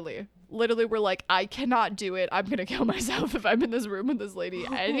 Literally we're like, I cannot do it. I'm gonna kill myself if I'm in this room with this lady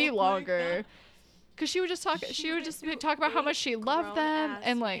any longer. Because she would just talk about how much she loved them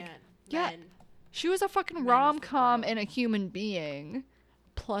and like she was a fucking rom-com and a human being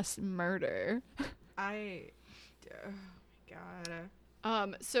plus murder. Oh my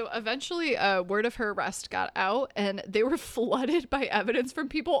god. So eventually word of her arrest got out and they were flooded by evidence from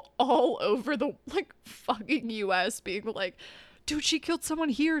people all over the like fucking US being like, dude, she killed someone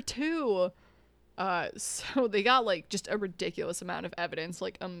here too. So they got like just a ridiculous amount of evidence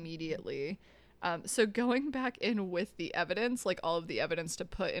like immediately. So going back in with the evidence, like all of the evidence to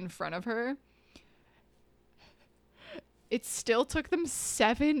put in front of her, it still took them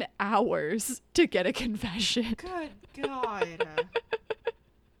 7 hours to get a confession. Good God.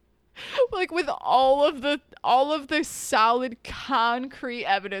 Like with all of the solid concrete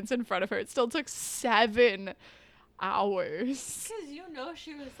evidence in front of her, it still took 7 hours. Because you know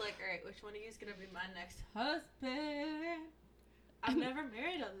she was like, all right, which one of you is going to be my next husband? I've never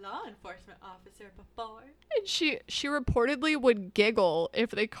married a law enforcement officer before. And she reportedly would giggle if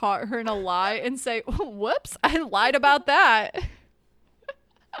they caught her in a lie and say, whoops, I lied about that.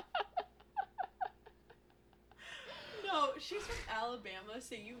 No, she's from Alabama,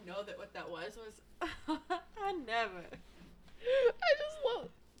 so you know that what that was I never. I just love,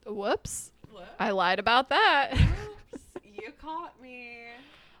 whoops. What? I lied about that. Oops, you caught me.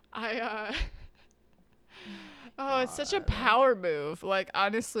 Oh, it's such a power move. Like,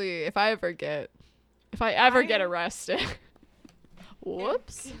 honestly, if I ever get arrested.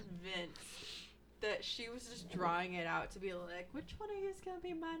 Whoops. I'm convinced that she was just drawing it out to be like, which one of you is going to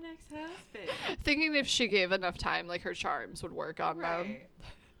be my next husband? Thinking if she gave enough time, like, her charms would work on them. Right.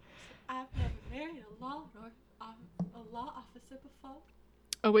 I've never married a law officer before.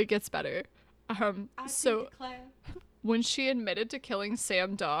 Oh, it gets better. I So declare. when she admitted to killing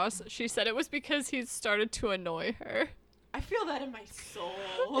Sam Doss, she said it was because he'd started to annoy her. I feel that in my soul.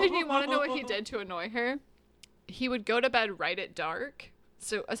 And you want to know what he did to annoy her? He would go to bed right at dark.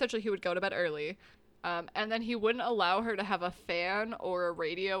 So essentially he would go to bed early. And then he wouldn't allow her to have a fan or a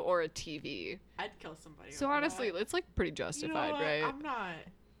radio or a TV. I'd kill somebody. So over honestly, that. it's like pretty justified, You know what? right?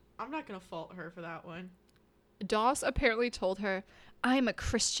 I'm not gonna fault her for that one. Doss apparently told her, I'm a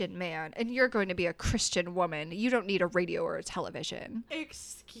Christian man and you're going to be a Christian woman. You don't need a radio or a television.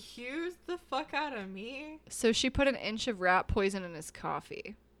 Excuse the fuck out of me. So she put an inch of rat poison in his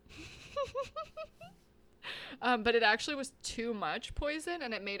coffee. But it actually was too much poison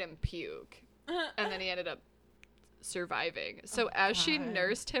and it made him puke. And then he ended up surviving. So as she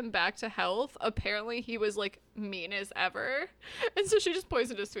nursed him back to health, apparently he was like mean as ever. And so she just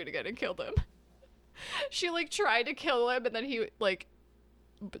poisoned his food again and killed him. She like tried to kill him and then he like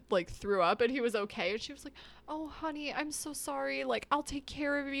threw up and he was okay. And she was like, oh honey, I'm so sorry. Like, I'll take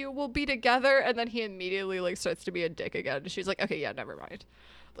care of you. We'll be together. And then he immediately like starts to be a dick again. And she's like, okay, yeah, never mind.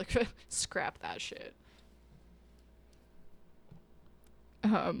 Like, scrap that shit.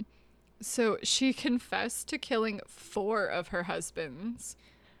 So she confessed to killing 4 of her husbands.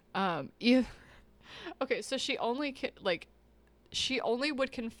 Okay, so she only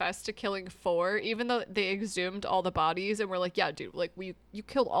would confess to killing 4, even though they exhumed all the bodies and were like, yeah, dude, like you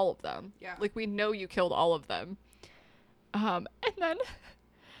killed all of them. Yeah. Like we know you killed all of them. And then,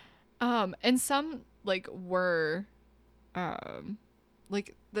 and some like were,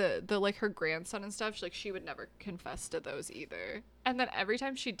 like the like her grandson and stuff, she would never confess to those either. And then every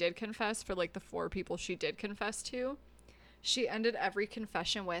time she did confess for like the 4 people she did confess to, she ended every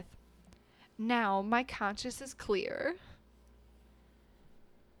confession with, now my conscience is clear.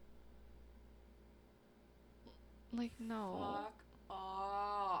 Like, no. Fuck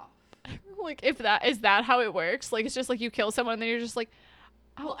off. Like, if that is that how it works? Like, it's just like you kill someone and then you're just like,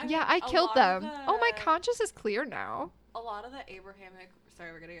 oh, Well, I yeah, mean, I a killed lot them. of Oh, my the- conscience is clear now. A lot of the Abrahamic,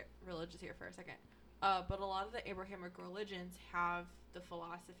 sorry, we're gonna get religious here for a second. But a lot of the Abrahamic religions have the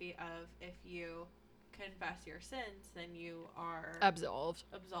philosophy of if you confess your sins, then you are Absolved.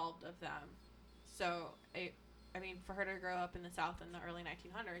 absolved of them. So, I mean, for her to grow up in the South in the early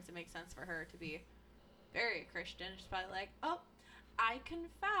 1900s, it makes sense for her to be very Christian. She's probably like, oh, I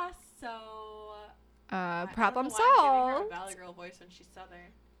confess, so... Problem I don't know why I'm solved. giving her a Valley Girl voice when she's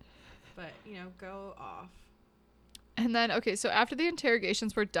Southern. But, go off. And then, okay, so after the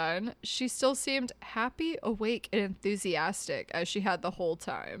interrogations were done, she still seemed happy, awake, and enthusiastic as she had the whole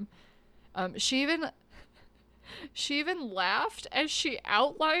time. She even laughed as she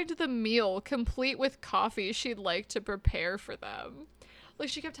outlined the meal complete with coffee she'd like to prepare for them. Like,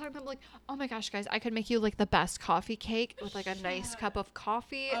 she kept telling them, like, oh my gosh, guys, I could make you, like, the best coffee cake with, like, a nice cup of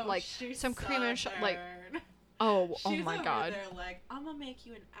coffee, like, some cream and like, oh She's my over God. there like, I'm gonna make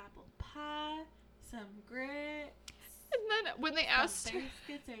you an apple pie, some grits, And then when they asked some her,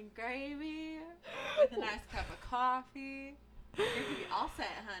 biscuits and gravy, with a nice cup of coffee. You're gonna be all set,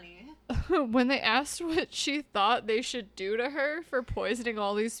 honey. when they asked what she thought they should do to her for poisoning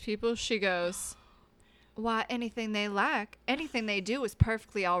all these people, she goes, why, anything they like, anything they do is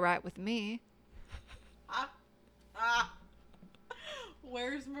perfectly all right with me.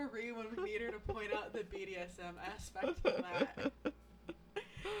 Where's Marie when we need her to point out the BDSM aspect of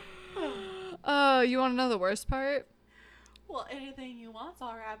that? You want to know the worst part? Well, anything you want's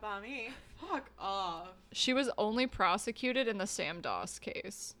all right by me. Fuck off. She was only prosecuted in the Sam Doss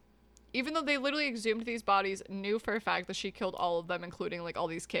case. Even though they literally exhumed these bodies, knew for a fact that she killed all of them, including like all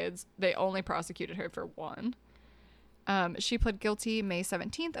these kids, they only prosecuted her for 1. She pled guilty May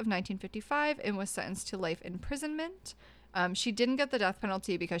 17th of 1955 and was sentenced to life imprisonment. She didn't get the death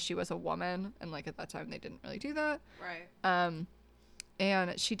penalty because she was a woman, and like at that time they didn't really do that. Right.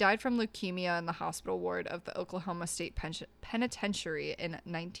 And she died from leukemia in the hospital ward of the Oklahoma State Penitentiary in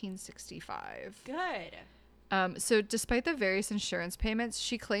 1965. Good. So despite the various insurance payments,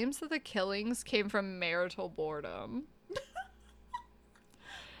 she claims that the killings came from marital boredom.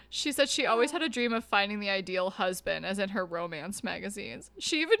 She said she always had a dream of finding the ideal husband, as in her romance magazines.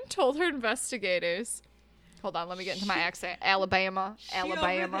 She even told her investigators, hold on, let me get into my accent, Alabama. She over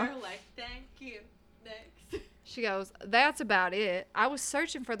there like, thank you. Next. She goes, that's about it. I was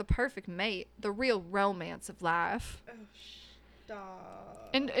searching for the perfect mate, the real romance of life. Oh, stop.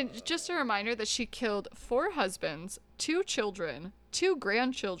 And just a reminder that she killed 4 husbands, 2 children, 2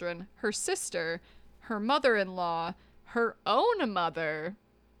 grandchildren, her sister, her mother-in-law, her own mother,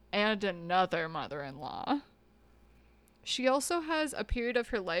 and another mother-in-law. She also has a period of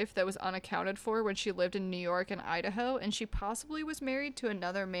her life that was unaccounted for when she lived in New York and Idaho, and she possibly was married to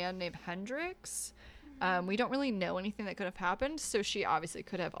another man named Hendrix. We don't really know anything that could have happened, so she obviously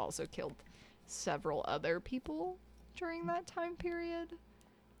could have also killed several other people during that time period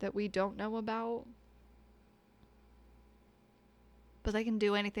that we don't know about. But they can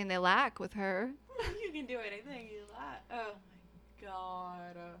do anything they like with her. You can do anything you like. Oh my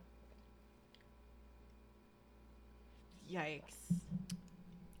god. Yikes.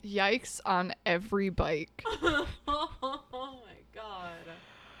 Yikes on every bike. Oh my god.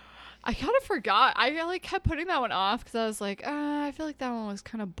 I kind of forgot. I like kept putting that one off because I was like, I feel like that one was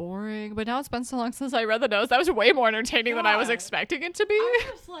kind of boring. But now it's been so long since I read the notes. That was way more entertaining than I was God. expecting it to be. I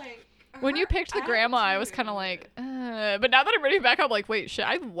was like, When you picked the grandma, I was kind of like, but now that I'm reading back, I'm like, wait, shit,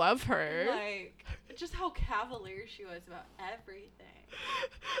 I love her. like, just how cavalier she was about everything.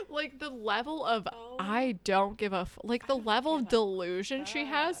 Like the level of Oh. I don't give a like the I don't level give of a delusion she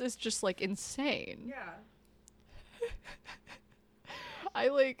has fuck. is just like insane. Yeah. I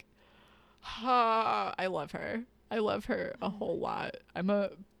like I love her. I love her a whole lot. I'm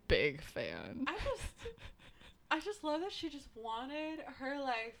a big fan. I just love that she just wanted her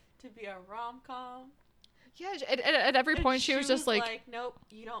life to be a rom-com. Yeah, at every And point she was just like nope,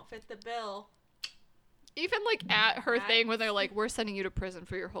 you don't fit the bill. even like at her thing when they're That's- like, we're sending you to prison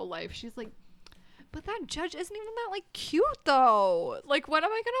for your whole life. She's like, but that judge isn't even that like cute though. Like, when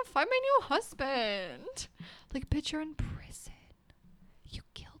am I gonna find my new husband? Like, bitch, you're in prison. You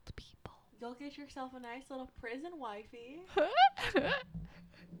killed people. You'll get yourself a nice little prison wifey.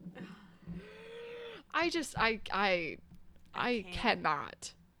 I can't.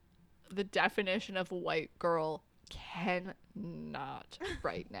 cannot. The definition of white girl cannot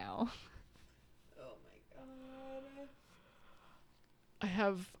right now. Oh my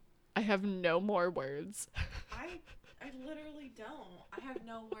god. I have no more words. I literally don't. I have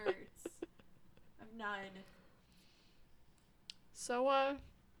no words. I've none. So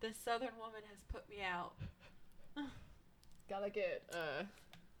This southern woman has put me out. gotta get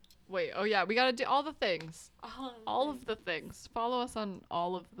wait, oh yeah, we gotta do all the things. All of the things. Follow us on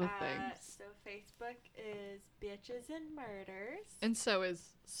all of the things. So Facebook is Bitches and Murders. And so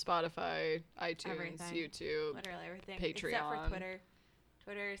is Spotify, iTunes, Everything. YouTube. Literally everything. Except Patreon. for Twitter.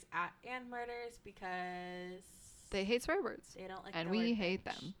 Twitter's at and murders because They hate swear words. they don't like And the we word hate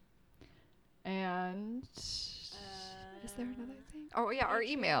bitch. them. And is there another thing? Oh yeah, our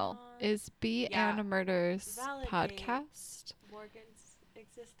email Patreon. is Yeah. bandmurderspodcast. Validate. Morgan's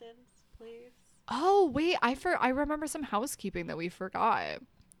existence, please. Oh wait, I remember some housekeeping that we forgot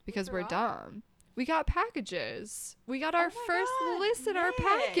because we're forgot? dumb. We got packages. We got our my first God, listener Nick.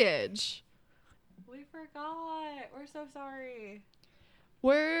 package. We forgot. We're so sorry.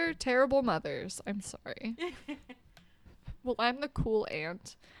 We're terrible mothers. I'm sorry. Well, I'm the cool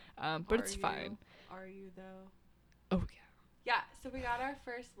aunt, but it's fine. Are you though? Oh yeah. Yeah, so we got our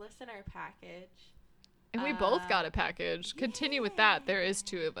first listener package. And we both got a package. Continue with that. There is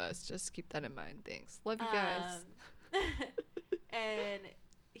 2 of us. Just keep that in mind. Thanks. Love you guys. And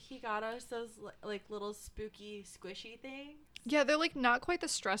he got us those like little spooky squishy things. Yeah, they're like not quite the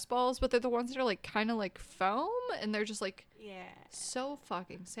stress balls, but they're the ones that are like kind of like foam, and they're just like Yeah. so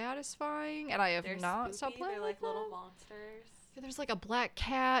fucking satisfying. And I have They're not stopped spooky. playing They're with like little them. monsters. Yeah, there's like a black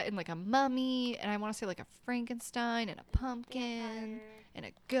cat and like a mummy, and I want to say like a Frankenstein and a pumpkin Vampire. and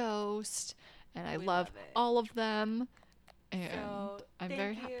a ghost, and I We love love it. all of them. And So, I'm thank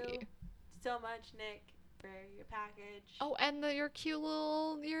very you happy. so much, Nick, for your package. Oh, and your cute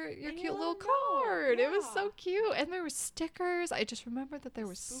little your And cute your little little note, card. It was yeah. so cute, and there were stickers. I just remembered that there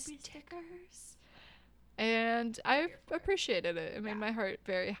were Spoopy stickers, and I here for it. appreciated it. It made Yeah. my heart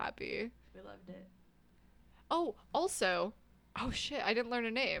very happy. We loved it. Oh, also, oh shit, I didn't learn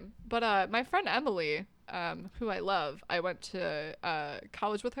a name, but my friend Emily, who I love, I went to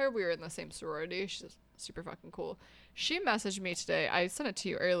college with her. We were in the same sorority. She's super fucking cool. She messaged me today. I sent it to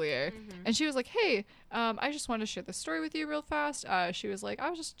you earlier, and she was like, "Hey, I just wanted to share this story with you real fast." She was like, "I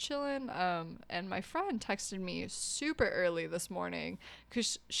was just chilling," and my friend texted me super early this morning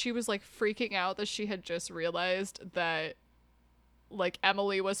because she was like freaking out that she had just realized that like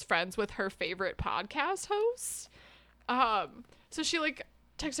Emily was friends with her favorite podcast host. So she like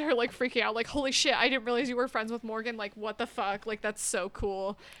texted her like freaking out, like, "Holy shit, I didn't realize you were friends with Morgan. Like, what the fuck? Like, that's so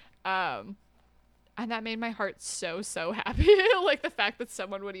cool." And that made my heart so happy. Like the fact that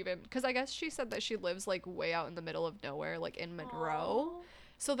someone would even, because I guess she said that she lives like way out in the middle of nowhere, like in Monroe. Aw.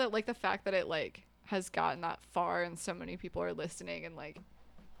 So that like the fact that it like has gotten that far and so many people are listening and like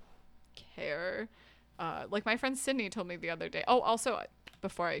care. Like my friend Sydney told me the other day. Oh, also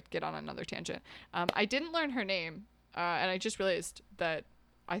before I get on another tangent, I didn't learn her name, and I just realized that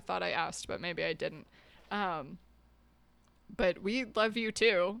I thought I asked, but maybe I didn't. But we love you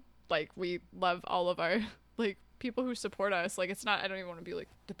too. Like we love all of our like people who support us. Like it's not, I don't even want to be like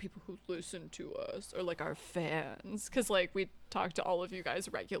the people who listen to us or like our fans, because like we talk to all of you guys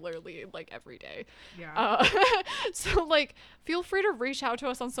regularly, like every day. Yeah. So like feel free to reach out to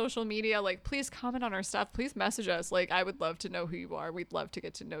us on social media. Like please comment on our stuff, please message us. Like I would love to know who you are. We'd love to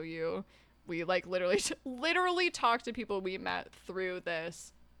get to know you. We like literally talk to people we met through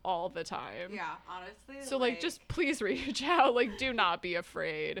this all the time. Yeah, honestly. So like just please reach out. Like do not be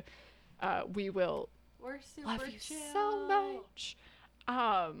afraid. We will we're super love you chill. so much.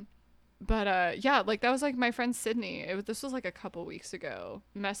 But yeah, like that was like my friend Sydney. This was like a couple weeks ago.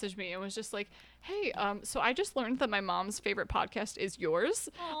 Messaged me and was just like, "Hey, so I just learned that my mom's favorite podcast is yours."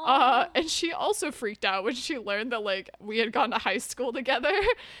 And she also freaked out when she learned that like we had gone to high school together.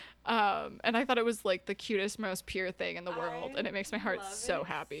 And I thought it was like the cutest, most pure thing in the world, and it makes my heart so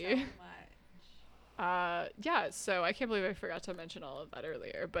happy. So much. Yeah, so I can't believe I forgot to mention all of that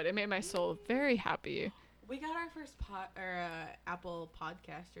earlier, but it made my soul very happy. We got our first Apple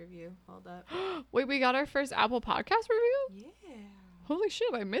podcast review. Hold up. Wait, we got our first Apple podcast review? Yeah. Holy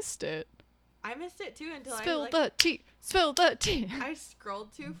shit, I missed it. I missed it too until Spill the tea. Spill the tea. I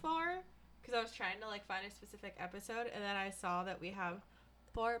scrolled too far because I was trying to like find a specific episode, and then I saw that we have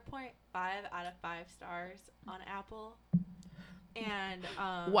 4.5 out of 5 stars on Apple. And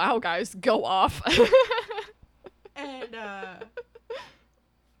wow, guys, go off. And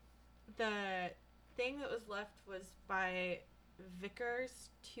the thing that was left was by Vickers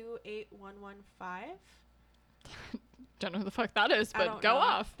 28115. Don't know who the fuck that is, but go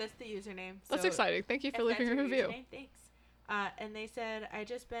off. That's the username. That's so exciting. Thank you for leaving a review. Thanks. And they said, I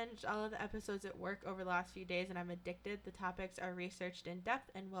just binged all of the episodes at work over the last few days and I'm addicted. The topics are researched in depth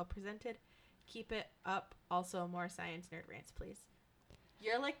and well presented. Keep it up. Also, more science nerd rants, please.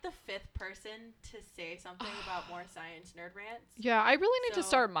 You're like the 5th person to say something about more science nerd rants. Yeah, I really need to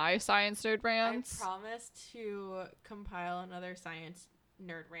start my science nerd rants. I promise to compile another science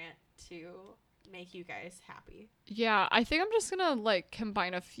nerd rant to make you guys happy. Yeah, I think I'm just gonna like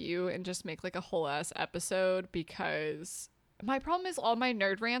combine a few and just make like a whole ass episode, because my problem is all my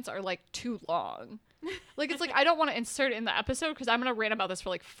nerd rants are like too long. Like it's like I don't want to insert it in the episode because I'm gonna rant about this for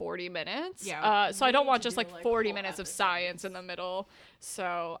like 40 minutes. Yeah. So I don't want just like 40 minutes of science in the middle.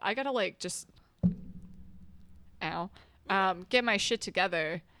 So I gotta like just get my shit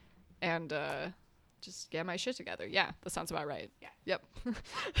together and just get my shit together. Yeah, that sounds about right. Yeah. Yep.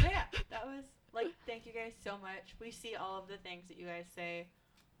 Yeah, that was like, thank you guys so much. We see all of the things that you guys say.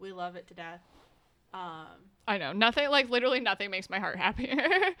 We love it to death. I know, nothing, like literally nothing makes my heart happier.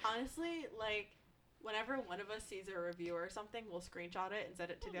 Honestly, like whenever one of us sees a review or something, we'll screenshot it and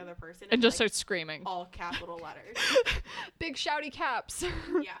send it to the other person and just like, start screaming all capital letters. Big shouty caps.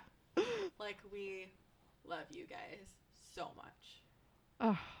 Yeah, like we love you guys so much.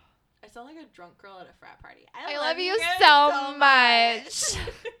 Oh. I sound like a drunk girl at a frat party. I love you so much.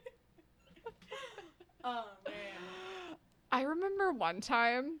 Oh man, I remember one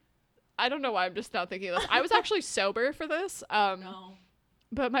time, I don't know why I'm just now thinking of this. I was actually sober for this. No.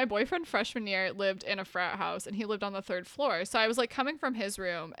 But my boyfriend freshman year lived in a frat house and he lived on the 3rd floor. So I was like coming from his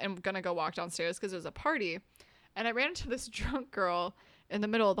room and gonna go walk downstairs because it was a party. And I ran into this drunk girl in the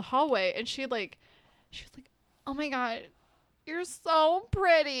middle of the hallway and she was like, "Oh my God, you're so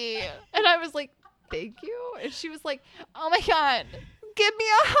pretty." And I was like, "Thank you." And she was like, "Oh my God, give me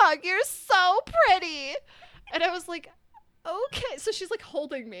a hug. You're so pretty." And I was like, "Okay." So she's like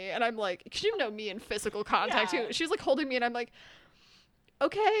holding me and I'm like, cause you know me in physical contact too. She's like holding me and I'm like,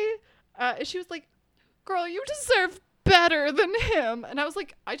 "Okay." And she was like, "Girl, you deserve better than him." And I was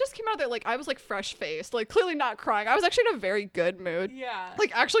like, I just came out of there like I was like fresh faced, like clearly not crying. I was actually in a very good mood. Yeah.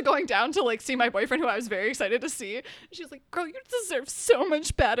 Like actually going down to like see my boyfriend who I was very excited to see. And she was like, "Girl, you deserve so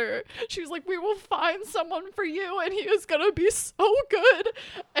much better." She was like, "We will find someone for you and he is gonna be so good."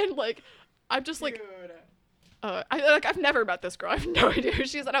 And like I'm just like, Dude. I've never met this girl. I have no idea who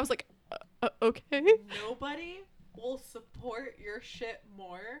she is. And I was like, okay. Nobody will support your shit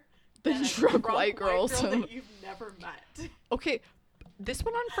more The than a drunk white girls. girl that you've never met. Okay, this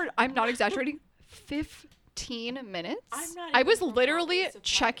went on for, I'm not exaggerating, 15 minutes. I'm not I even was remotely literally surprised.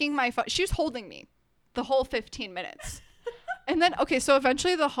 checking my phone. She was holding me the whole 15 minutes. And then, okay, so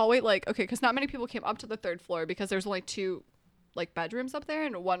eventually the hallway, like, okay, because not many people came up to the 3rd floor because there's only 2, like, bedrooms up there.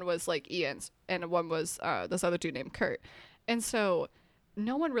 And one was, like, Ian's. And one was this other dude named Kurt. And so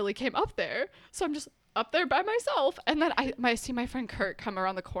no one really came up there. So I'm just up there by myself. And then I see my friend Kurt come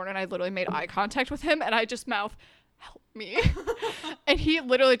around the corner and I literally made eye contact with him. And I just mouth, "Help me." And he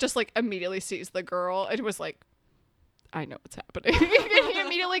literally just, like, immediately sees the girl and was like, "I know what's happening." And he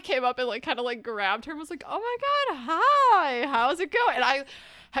immediately came up and like kind of like grabbed her and was like, "Oh my God, hi, how's it going?" And I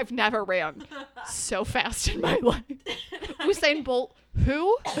have never ran so fast in my life. Usain Bolt,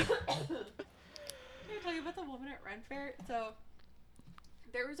 who? Can I tell you about the woman at Ren Fair? So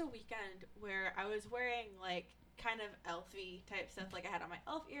there was a weekend where I was wearing like kind of elfy type stuff. Like I had on my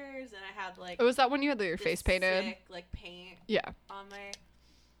elf ears and I had like Oh, was that when you had your this face painted? sick, like paint Yeah. on my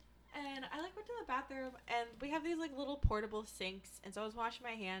And I like went to the bathroom, and we have these like little portable sinks, and so I was washing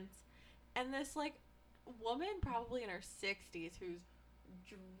my hands, and this like woman, probably in her 60s, who's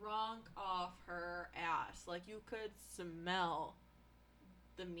drunk off her ass, like you could smell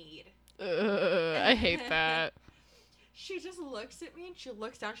the mead. I hate that. She just looks at me, and she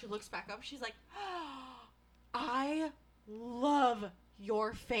looks down, she looks back up, she's like, I love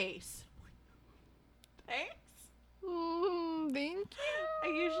your face. Thanks. Thank you. I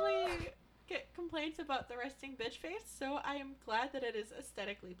usually get complaints about the resting bitch face, so I am glad that it is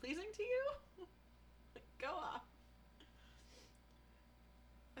aesthetically pleasing to you. Go off.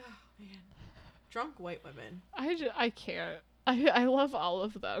 Oh, man. Drunk white women. I can't. I love all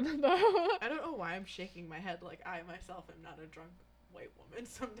of them. I don't know why I'm shaking my head like I myself am not a drunk white woman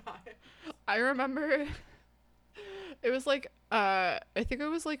sometimes. I remember it was like I think it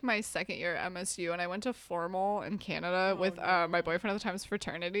was like my second year at MSU, and I went to formal in Canada with my boyfriend at the time's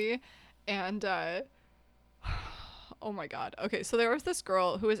fraternity, and oh my god. Okay, so there was this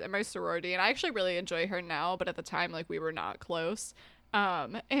girl who was in my sorority, and I actually really enjoy her now, but at the time like we were not close.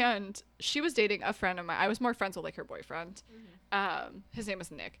 And she was dating a friend of mine. I was more friends with like her boyfriend. His name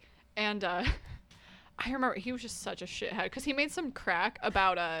was Nick, and I remember he was just such a shithead because he made some crack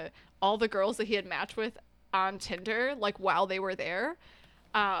about all the girls that he had matched with on Tinder like while they were there,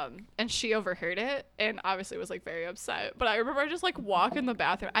 and she overheard it and obviously was like very upset. But I remember I just like walk in the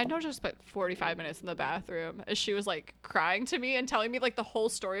bathroom. I know, just spent 45 minutes in the bathroom as she was like crying to me and telling me like the whole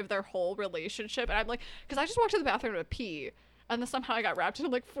story of their whole relationship, and I'm like, because I just walked to the bathroom to pee, and then somehow I got wrapped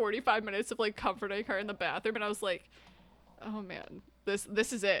in like 45 minutes of like comforting her in the bathroom, and I was like, oh man, this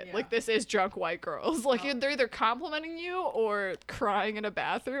is it. Yeah. Like, this is drunk white girls. Like, Oh. they're either complimenting you or crying in a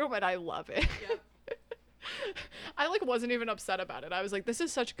bathroom, and I love it. Yep. I like wasn't even upset about it. I was like, this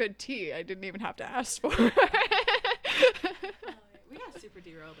is such good tea. I didn't even have to ask for it. We got super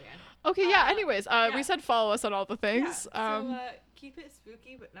derailed again. Okay, yeah. Uh, Anyways, yeah. we said follow us on all the things. Yeah. So keep it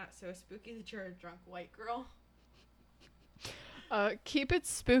spooky, but not so spooky that you're a drunk white girl. Keep it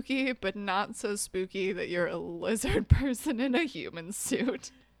spooky, but not so spooky that you're a lizard person in a human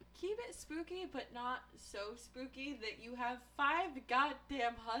suit. Keep it spooky, but not so spooky that you have 5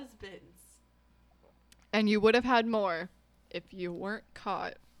 goddamn husbands. And you would have had more if you weren't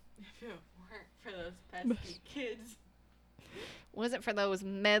caught. If it weren't for those pesky kids. Wasn't for those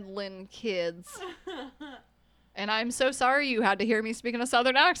meddling kids. And I'm so sorry you had to hear me speak in a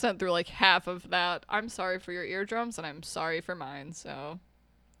southern accent through like half of that. I'm sorry for your eardrums, and I'm sorry for mine. So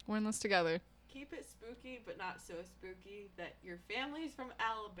we're in this together. Keep it spooky, but not so spooky that your family's from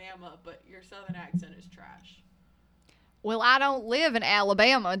Alabama, but your southern accent is trash. Well, I don't live in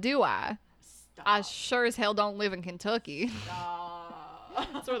Alabama, do I? Stop. I sure as hell don't live in Kentucky. Stop.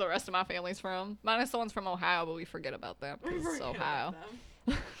 That's where the rest of my family's from. Minus the ones from Ohio, but we forget about them. 'Cause it's Ohio.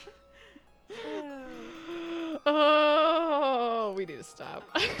 Them. Oh, we need to stop.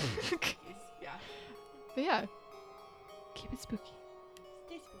 Yeah. But yeah, keep it spooky.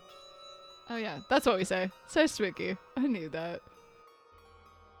 Stay spooky. Oh yeah, that's what we say. Stay spooky. I knew that.